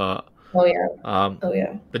that, but oh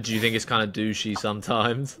yeah. But do you think it's kind of douchey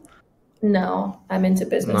sometimes? No, I'm into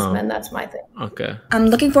businessmen. No. That's my thing. Okay. I'm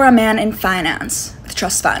looking for a man in finance with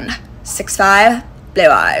trust fund. 6'5", blue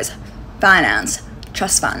eyes. Finance,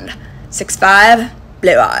 trust fund. 6'5",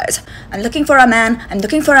 blue eyes. I'm looking for a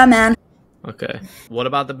man. Okay. What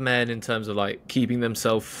about the men in terms of like keeping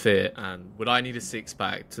themselves fit? And would I need a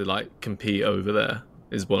six-pack to like compete over there?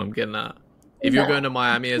 Is what I'm getting at. If you're going to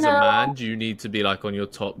Miami as a man, do you need to be like on your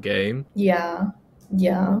top game? Yeah.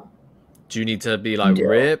 Do you need to be like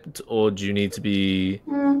ripped, or do you need to be?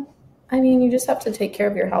 I mean, you just have to take care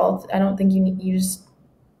of your health. I don't think you need.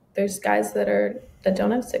 There's guys that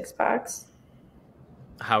don't have six packs.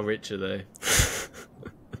 How rich are they?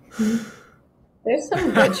 There's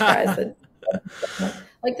some rich guys that,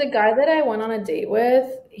 like the guy that I went on a date with.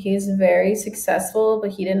 He's very successful,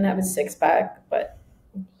 but he didn't have a six pack. But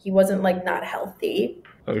he wasn't like not healthy.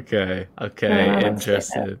 Okay,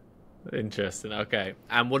 Interesting. Okay.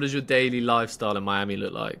 And what does your daily lifestyle in Miami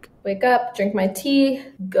look like? Wake up, drink my tea,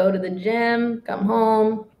 go to the gym, come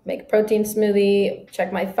home, make a protein smoothie,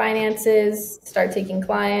 check my finances, start taking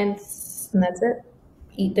clients, and that's it.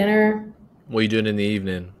 Eat dinner. What are you doing in the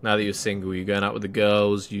evening? Now that you're single, you going out with the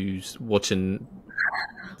girls? You watching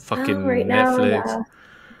fucking Netflix? Now,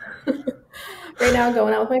 right now,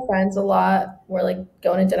 going out with my friends a lot. We're like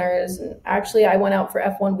going to dinners. And actually, I went out for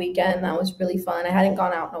F1 weekend. That was really fun. I hadn't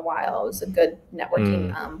gone out in a while. It was a good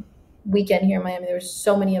networking weekend here in Miami. There were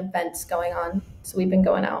so many events going on. So we've been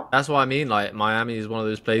going out. That's what I mean. Like Miami is one of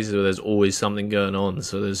those places where there's always something going on.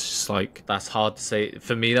 So there's just like, that's hard to say.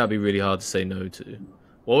 For me, that'd be really hard to say no to.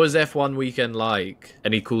 What was F1 weekend like?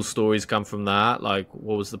 Any cool stories come from that? Like,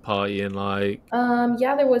 what was the partying like?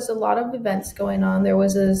 Yeah, there was a lot of events going on. There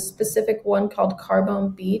was a specific one called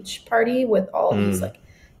Carbone Beach Party with all these like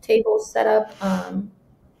tables set up, a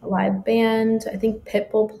live band. I think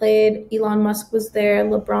Pitbull played. Elon Musk was there.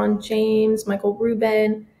 LeBron James, Michael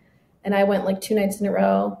Rubin, and I went like 2 nights in a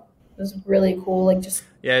row. It was really cool. Like just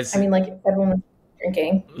I mean, like everyone was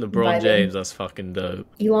drinking. LeBron James, that's fucking dope.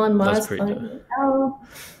 Elon Musk. That's pretty dope.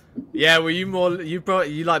 Yeah, were you more? You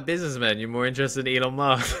like businessmen? You're more interested in Elon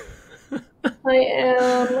Musk. I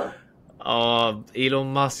am. Oh,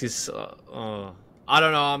 Elon Musk is. I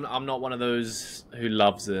don't know. I'm not one of those who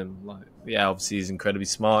loves him. Like, yeah, obviously he's incredibly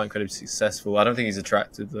smart, incredibly successful. I don't think he's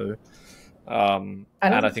attractive though. I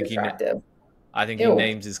think he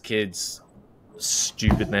names his kids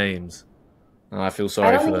stupid names. And I feel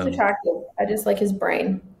sorry for them. I don't think he's attractive. I just like his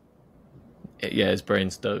brain. Yeah, his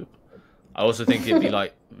brain's dope. I also think it'd be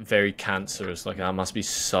like very cancerous. Like that must be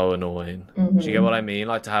so annoying. Do you get what I mean?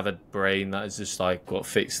 Like to have a brain that is just like, got to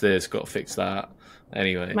fix this, got to fix that.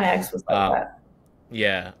 Anyway, my ex was like that.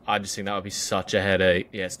 Yeah, I just think that would be such a headache.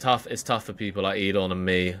 Yeah, it's tough. It's tough for people like Elon and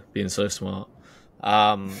me being so smart.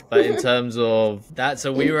 But in terms of that,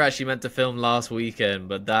 so we were actually meant to film last weekend,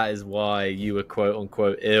 but that is why you were quote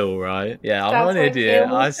unquote ill, right? Yeah, I'm not an idiot.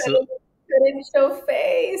 Couldn't show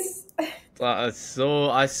face. I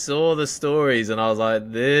saw the stories and I was like,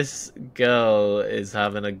 this girl is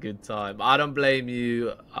having a good time. I don't blame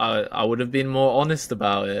you. I would have been more honest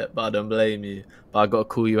about it, but I don't blame you. But I got to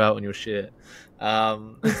call you out on your shit.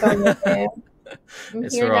 It's okay.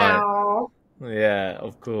 It's all right. Now. Yeah,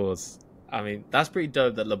 of course. I mean, that's pretty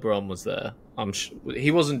dope that LeBron was there.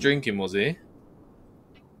 He wasn't drinking, was he?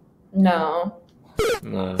 No.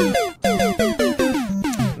 Not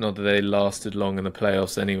that they lasted long in the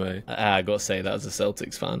playoffs anyway. I got to say that as a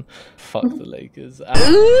Celtics fan. Fuck the Lakers.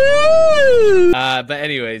 But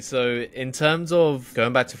anyway, so in terms of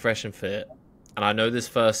going back to Fresh and Fit, and I know this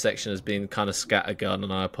first section has been kind of scattergun,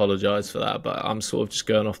 and I apologize for that, but I'm sort of just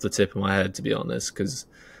going off the tip of my head, to be honest, because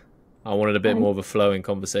I wanted a bit more of a flowing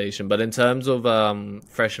conversation. But in terms of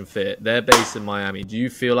Fresh and Fit, they're based in Miami. Do you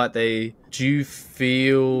feel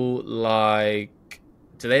like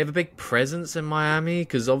do they have a big presence in Miami?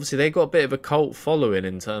 Because obviously they got a bit of a cult following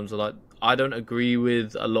in terms of like, I don't agree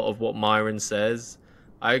with a lot of what Myron says.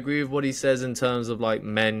 I agree with what he says in terms of like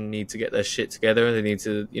men need to get their shit together and they need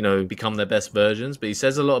to, you know, become their best versions. But he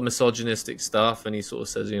says a lot of misogynistic stuff and he sort of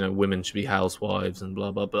says, you know, women should be housewives and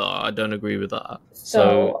blah, blah, blah. I don't agree with that.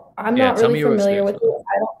 So I'm not really familiar with it.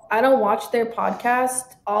 I don't watch their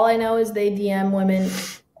podcast. All I know is they DM women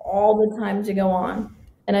all the time to go on.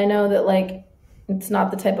 And I know that like, it's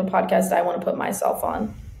not the type of podcast I want to put myself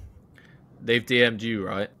on. They've DM'd you,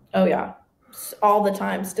 right? Oh yeah. All the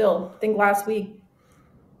time still. I think last week.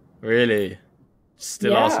 Really?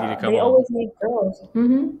 Still asking you to come on? They always make girls.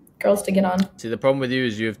 Girls to get on. See, the problem with you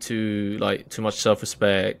is you have too much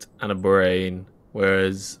self-respect and a brain,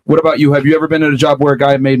 whereas... What about you? Have you ever been at a job where a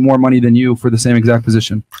guy made more money than you for the same exact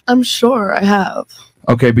position? I'm sure I have.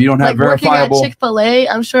 Okay, but you don't have verifiable... Working at Chick-fil-A,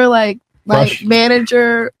 I'm sure like my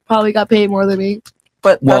manager probably got paid more than me.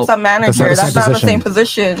 But that's a manager. That's not the same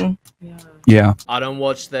position. Yeah. I don't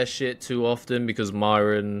watch their shit too often because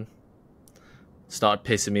Myron started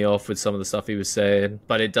pissing me off with some of the stuff he was saying.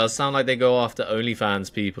 But it does sound like they go after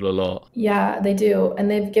OnlyFans people a lot. Yeah, they do.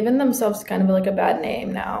 And they've given themselves kind of like a bad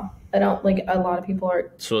name now. I don't like a lot of people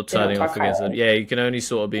are sort of turning off against them. Yeah, you can only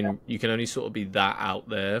sort of be that out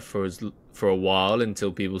there for a while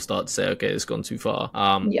until people start to say, okay, it's gone too far.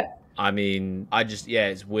 Yeah. I mean,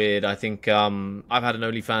 it's weird. I think I've had an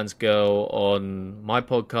OnlyFans girl on my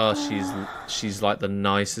podcast. She's like the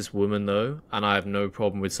nicest woman though, and I have no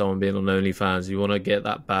problem with someone being on OnlyFans. You want to get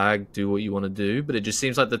that bag, do what you want to do, but it just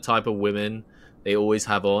seems like the type of women they always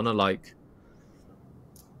have on are like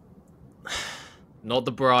not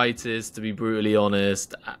the brightest, to be brutally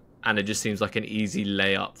honest, and it just seems like an easy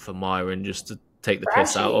layup for Myron just to take the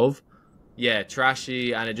piss out of. Yeah,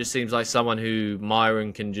 trashy, and it just seems like someone who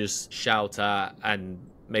Myron can just shout at and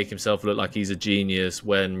make himself look like he's a genius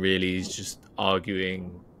when really he's just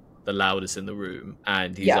arguing the loudest in the room,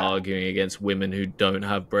 and he's arguing against women who don't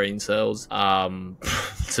have brain cells,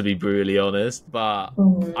 to be brutally honest. But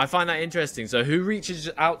I find that interesting. So who reaches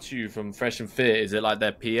out to you from Fresh and Fit? Is it like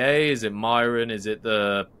their PA? Is it Myron? Is it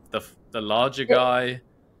the larger guy?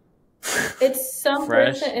 It's some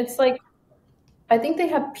person. It's like, I think they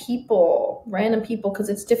have random people, because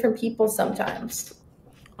it's different people sometimes.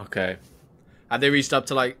 Okay. Have they reached out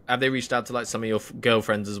to like some of your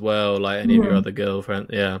girlfriends as well? Like any of your other girlfriends?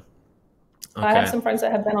 Yeah. Okay. I have some friends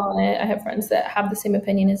that have been on it. I have friends that have the same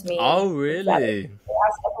opinion as me. Oh, really?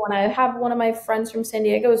 When I have one of my friends from San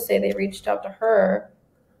Diego say they reached out to her,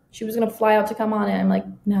 she was going to fly out to come on it. I'm like,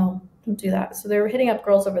 no, don't do that. So they're hitting up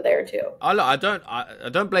girls over there too. I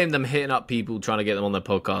don't blame them hitting up people trying to get them on their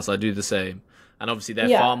podcast. I do the same. And obviously they're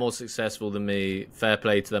far more successful than me. Fair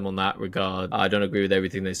play to them on that regard. I don't agree with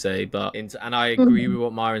everything they say, but and I agree with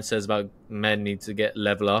what Myron says about men need to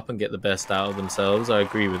level up and get the best out of themselves. I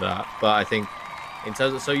agree with that. But I think in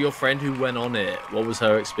terms of, so your friend who went on it, what was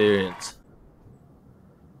her experience?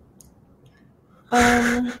 She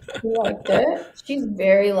liked it. She's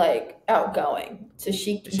very like outgoing. So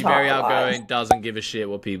she's very outgoing, doesn't give a shit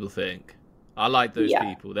what people think. I like those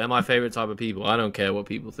people. They're my favorite type of people. I don't care what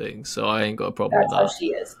people think, so I ain't got a problem with that. That's how she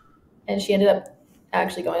is. And she ended up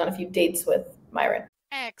actually going on a few dates with Myron.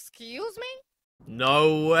 Excuse me?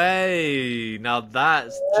 No way. Now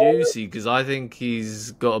that's juicy, because I think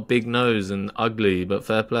he's got a big nose and ugly, but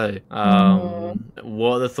fair play.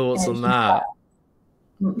 What are the thoughts on that?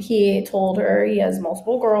 He told her he has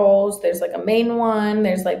multiple girls. There's like a main one.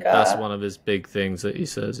 There's like a... That's one of his big things that he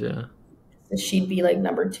says, yeah. She'd be like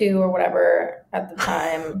number 2 or whatever at the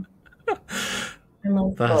time. I'm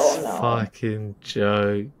like, that's fucking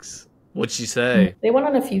jokes. What'd she say? They went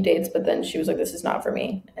on a few dates, but then she was like, this is not for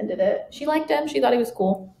me. Ended it. She liked him. She thought he was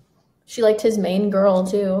cool. She liked his main girl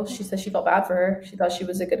too. She said she felt bad for her. She thought she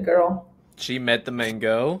was a good girl. She met the main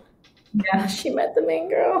girl? Yeah, she met the main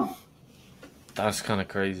girl. That's kind of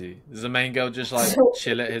crazy. Does the main girl just like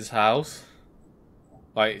chill at his house?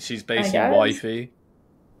 Like she's basically wifey?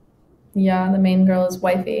 Yeah, the main girl is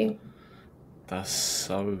wifey. That's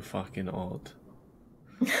so fucking odd.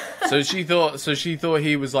 So she thought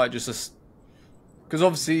he was like just a... Because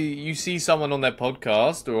obviously you see someone on their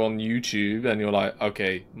podcast or on YouTube and you're like,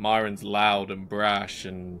 okay, Myron's loud and brash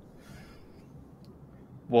and...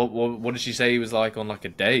 What did she say he was like on like a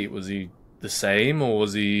date? Was he the same or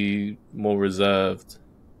was he more reserved?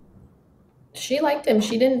 She liked him.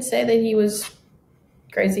 She didn't say that he was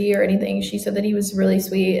crazy or anything. She said that he was really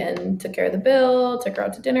sweet and took care of the bill, took her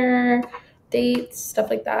out to dinner, dates, stuff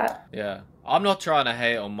like that. Yeah. I'm not trying to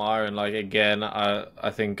hate on Myron. Like, again, I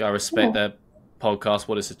think I respect their podcast,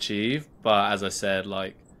 what it's achieved. But as I said,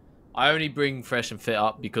 like, I only bring Fresh and Fit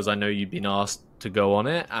up because I know you've been asked to go on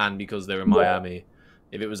it, and because they're in Miami.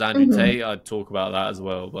 If it was Andrew Tate, I'd talk about that as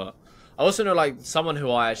well. But I also know like someone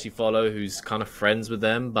who I actually follow who's kind of friends with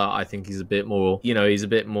them, but I think he's a bit more, he's a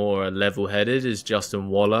bit more level-headed, is Justin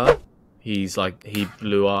Waller. He's like, he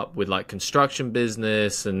blew up with like construction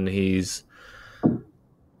business, and he's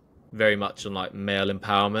very much on like male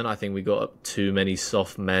empowerment. I think we got too many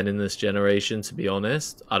soft men in this generation, to be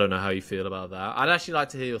honest. I don't know how you feel about that. I'd actually like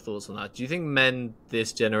to hear your thoughts on that. Do you think men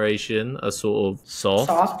this generation are sort of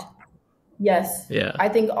soft? Yes. Yeah. I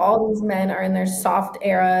think all these men are in their soft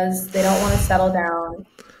eras. They don't want to settle down.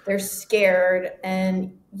 They're scared,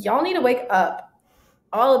 and y'all need to wake up.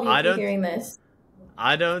 All of you are hearing this.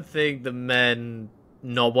 I don't think the men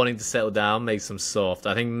not wanting to settle down makes them soft.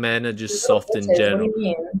 I think men are just soft in general. What do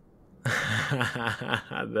you mean?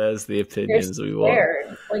 There's the opinions we want.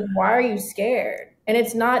 Like, why are you scared? And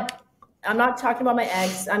it's not, I'm not talking about my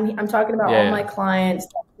ex. I'm talking about all my clients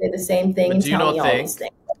that say the same thing and tell me all these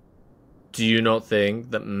things. Do you not think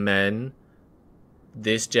that men,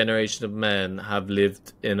 this generation of men, have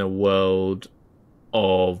lived in a world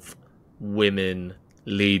of women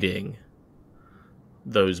leading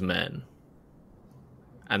those men?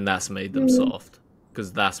 And that's made them soft?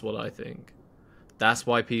 Because that's what I think. That's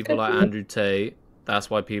why people like Andrew Tate, that's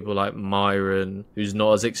why people like Myron, who's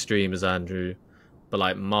not as extreme as Andrew, but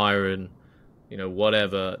like Myron,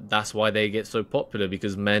 whatever, that's why they get so popular,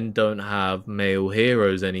 because men don't have male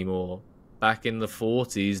heroes anymore. Back in the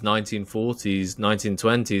 40s, 1940s,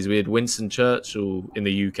 1920s, we had Winston Churchill in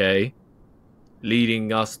the UK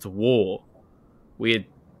leading us to war. We had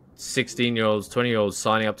 16-year-olds, 20-year-olds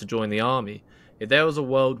signing up to join the army. If there was a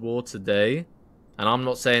world war today, and I'm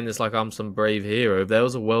not saying this like I'm some brave hero, if there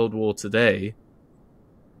was a world war today,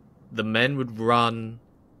 the men would run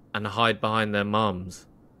and hide behind their mums.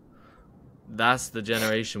 That's the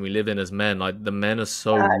generation we live in as men. Like, the men are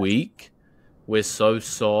so weak, we're so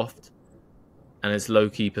soft, and it's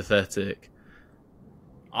low-key pathetic.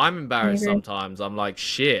 I'm embarrassed sometimes. I'm like,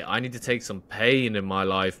 shit, I need to take some pain in my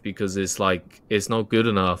life because it's like, it's not good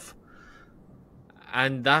enough.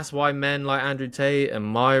 And that's why men like Andrew Tate and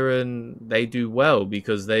Myron, they do well,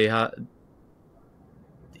 because they have,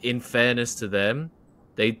 in fairness to them,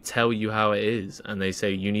 they tell you how it is, and they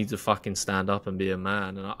say you need to fucking stand up and be a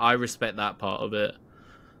man. And I respect that part of it.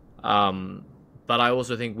 But I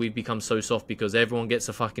also think we've become so soft because everyone gets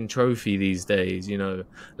a fucking trophy these days,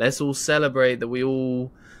 Let's all celebrate that we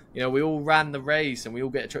all, we all ran the race and we all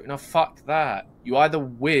get a trophy. No, fuck that. You either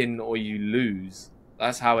win or you lose.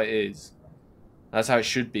 That's how it is. That's how it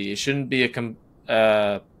should be. It shouldn't be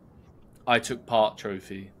a I took part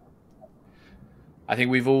trophy. I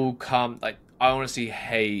think we've all come, like, I honestly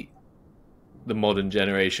hate the modern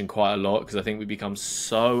generation quite a lot, because I think we become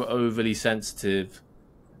so overly sensitive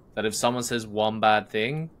that if someone says one bad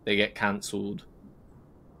thing, they get cancelled.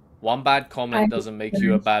 One bad comment doesn't make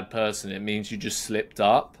you a bad person. It means you just slipped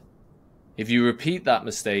up. If you repeat that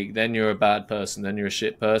mistake, then you're a bad person, then you're a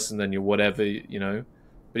shit person, then you're whatever,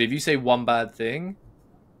 But if you say one bad thing,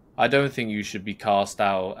 I don't think you should be cast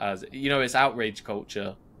out as, it's outrage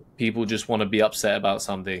culture. People just want to be upset about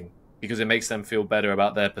something because it makes them feel better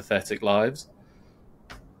about their pathetic lives.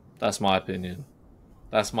 That's my opinion.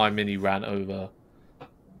 That's my mini rant over.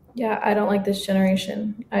 Yeah, I don't like this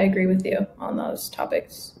generation. I agree with you on those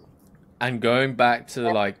topics. And going back to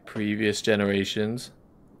like previous generations,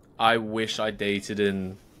 I wish I dated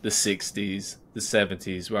in the 60s, the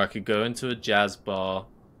 70s, where I could go into a jazz bar.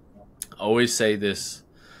 I always say this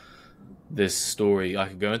story. I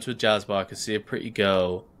could go into a jazz bar, I could see a pretty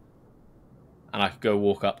girl, and I could go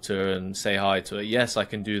walk up to her and say hi to her. Yes, I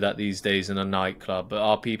can do that these days in a nightclub, but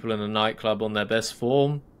are people in a nightclub on their best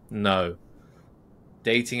form? No.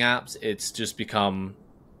 Dating apps, it's just become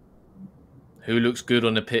who looks good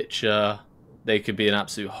on a picture. They could be an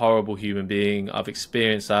absolute horrible human being. I've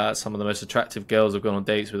experienced that. Some of the most attractive girls I've gone on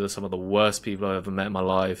dates with are some of the worst people I've ever met in my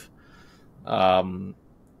life. And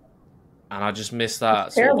I just miss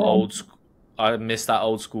that sort of old school. I miss that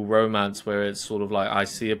old school romance where it's sort of like, I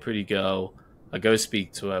see a pretty girl, I go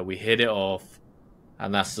speak to her, we hit it off,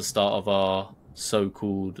 and that's the start of our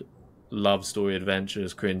so-called love story adventure,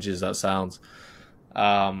 as cringe as that sounds.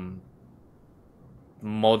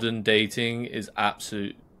 Modern dating is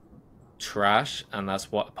absolute trash, and that's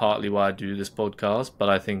partly why I do this podcast. But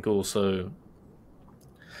I think also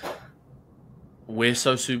we're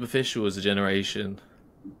so superficial as a generation,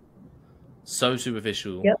 so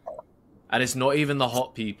superficial. Yep. And it's not even the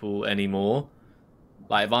hot people anymore.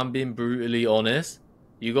 Like, if I'm being brutally honest,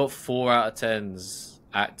 you got 4 out of 10s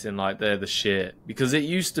acting like they're the shit, because it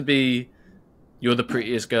used to be you're the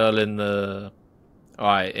prettiest girl in the all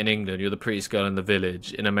right, in England, you're the prettiest girl in the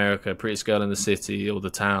village. In America, prettiest girl in the city or the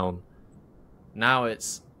town. Now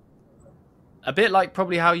it's a bit like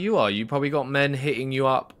probably how you are. You probably got men hitting you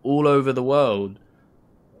up all over the world.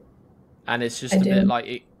 And it's just bit like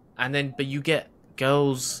it. And then, but you get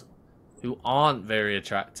girls who aren't very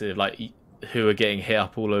attractive, like who are getting hit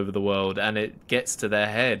up all over the world, and it gets to their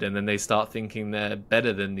head, and then they start thinking they're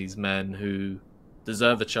better than these men who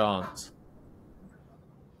deserve a chance.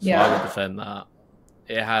 So yeah, I would defend that.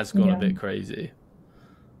 It has gone a bit crazy.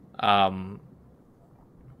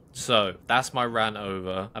 So that's my rant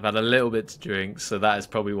over. I've had a little bit to drink, so that is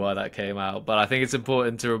probably why that came out. But I think it's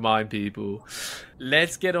important to remind people.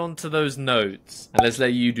 Let's get on to those notes, and let's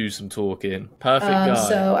let you do some talking. Perfect guy.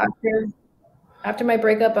 So after my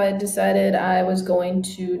breakup, I decided I was going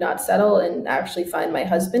to not settle and actually find my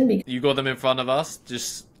husband. Because you got them in front of us.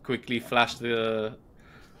 Just quickly flash the...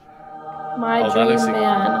 My dream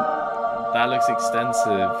man. That looks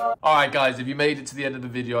extensive. All right, guys, if you made it to the end of the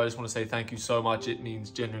video, I just want to say thank you so much. It means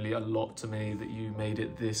generally a lot to me that you made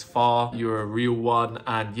it this far. You're a real one.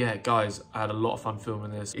 And yeah, guys, I had a lot of fun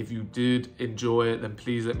filming this. If you did enjoy it, then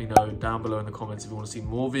please let me know down below in the comments if you want to see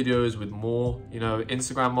more videos with more, you know,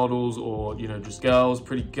 Instagram models or, you know, just girls,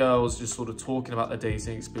 pretty girls, just sort of talking about their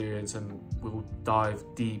dating experience. And we'll dive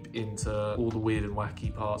deep into all the weird and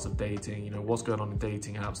wacky parts of dating, you know, what's going on in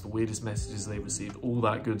dating apps, the weirdest messages they've received, all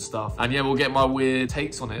that good stuff. And yeah, we'll get my weird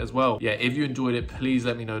takes on it as well. Yeah, if you enjoyed it, please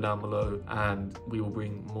let me know down below and we will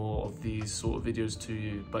bring more of these sort of videos to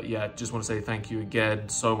you. But yeah, just want to say thank you again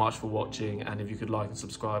so much for watching, and if you could like and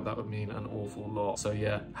subscribe, that would mean an awful lot. So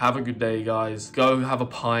yeah, have a good day, guys. Go have a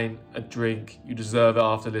pint, a drink. You deserve it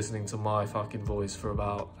after listening to my fucking voice for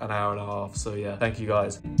about an hour and a half. So yeah, thank you,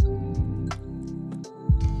 guys.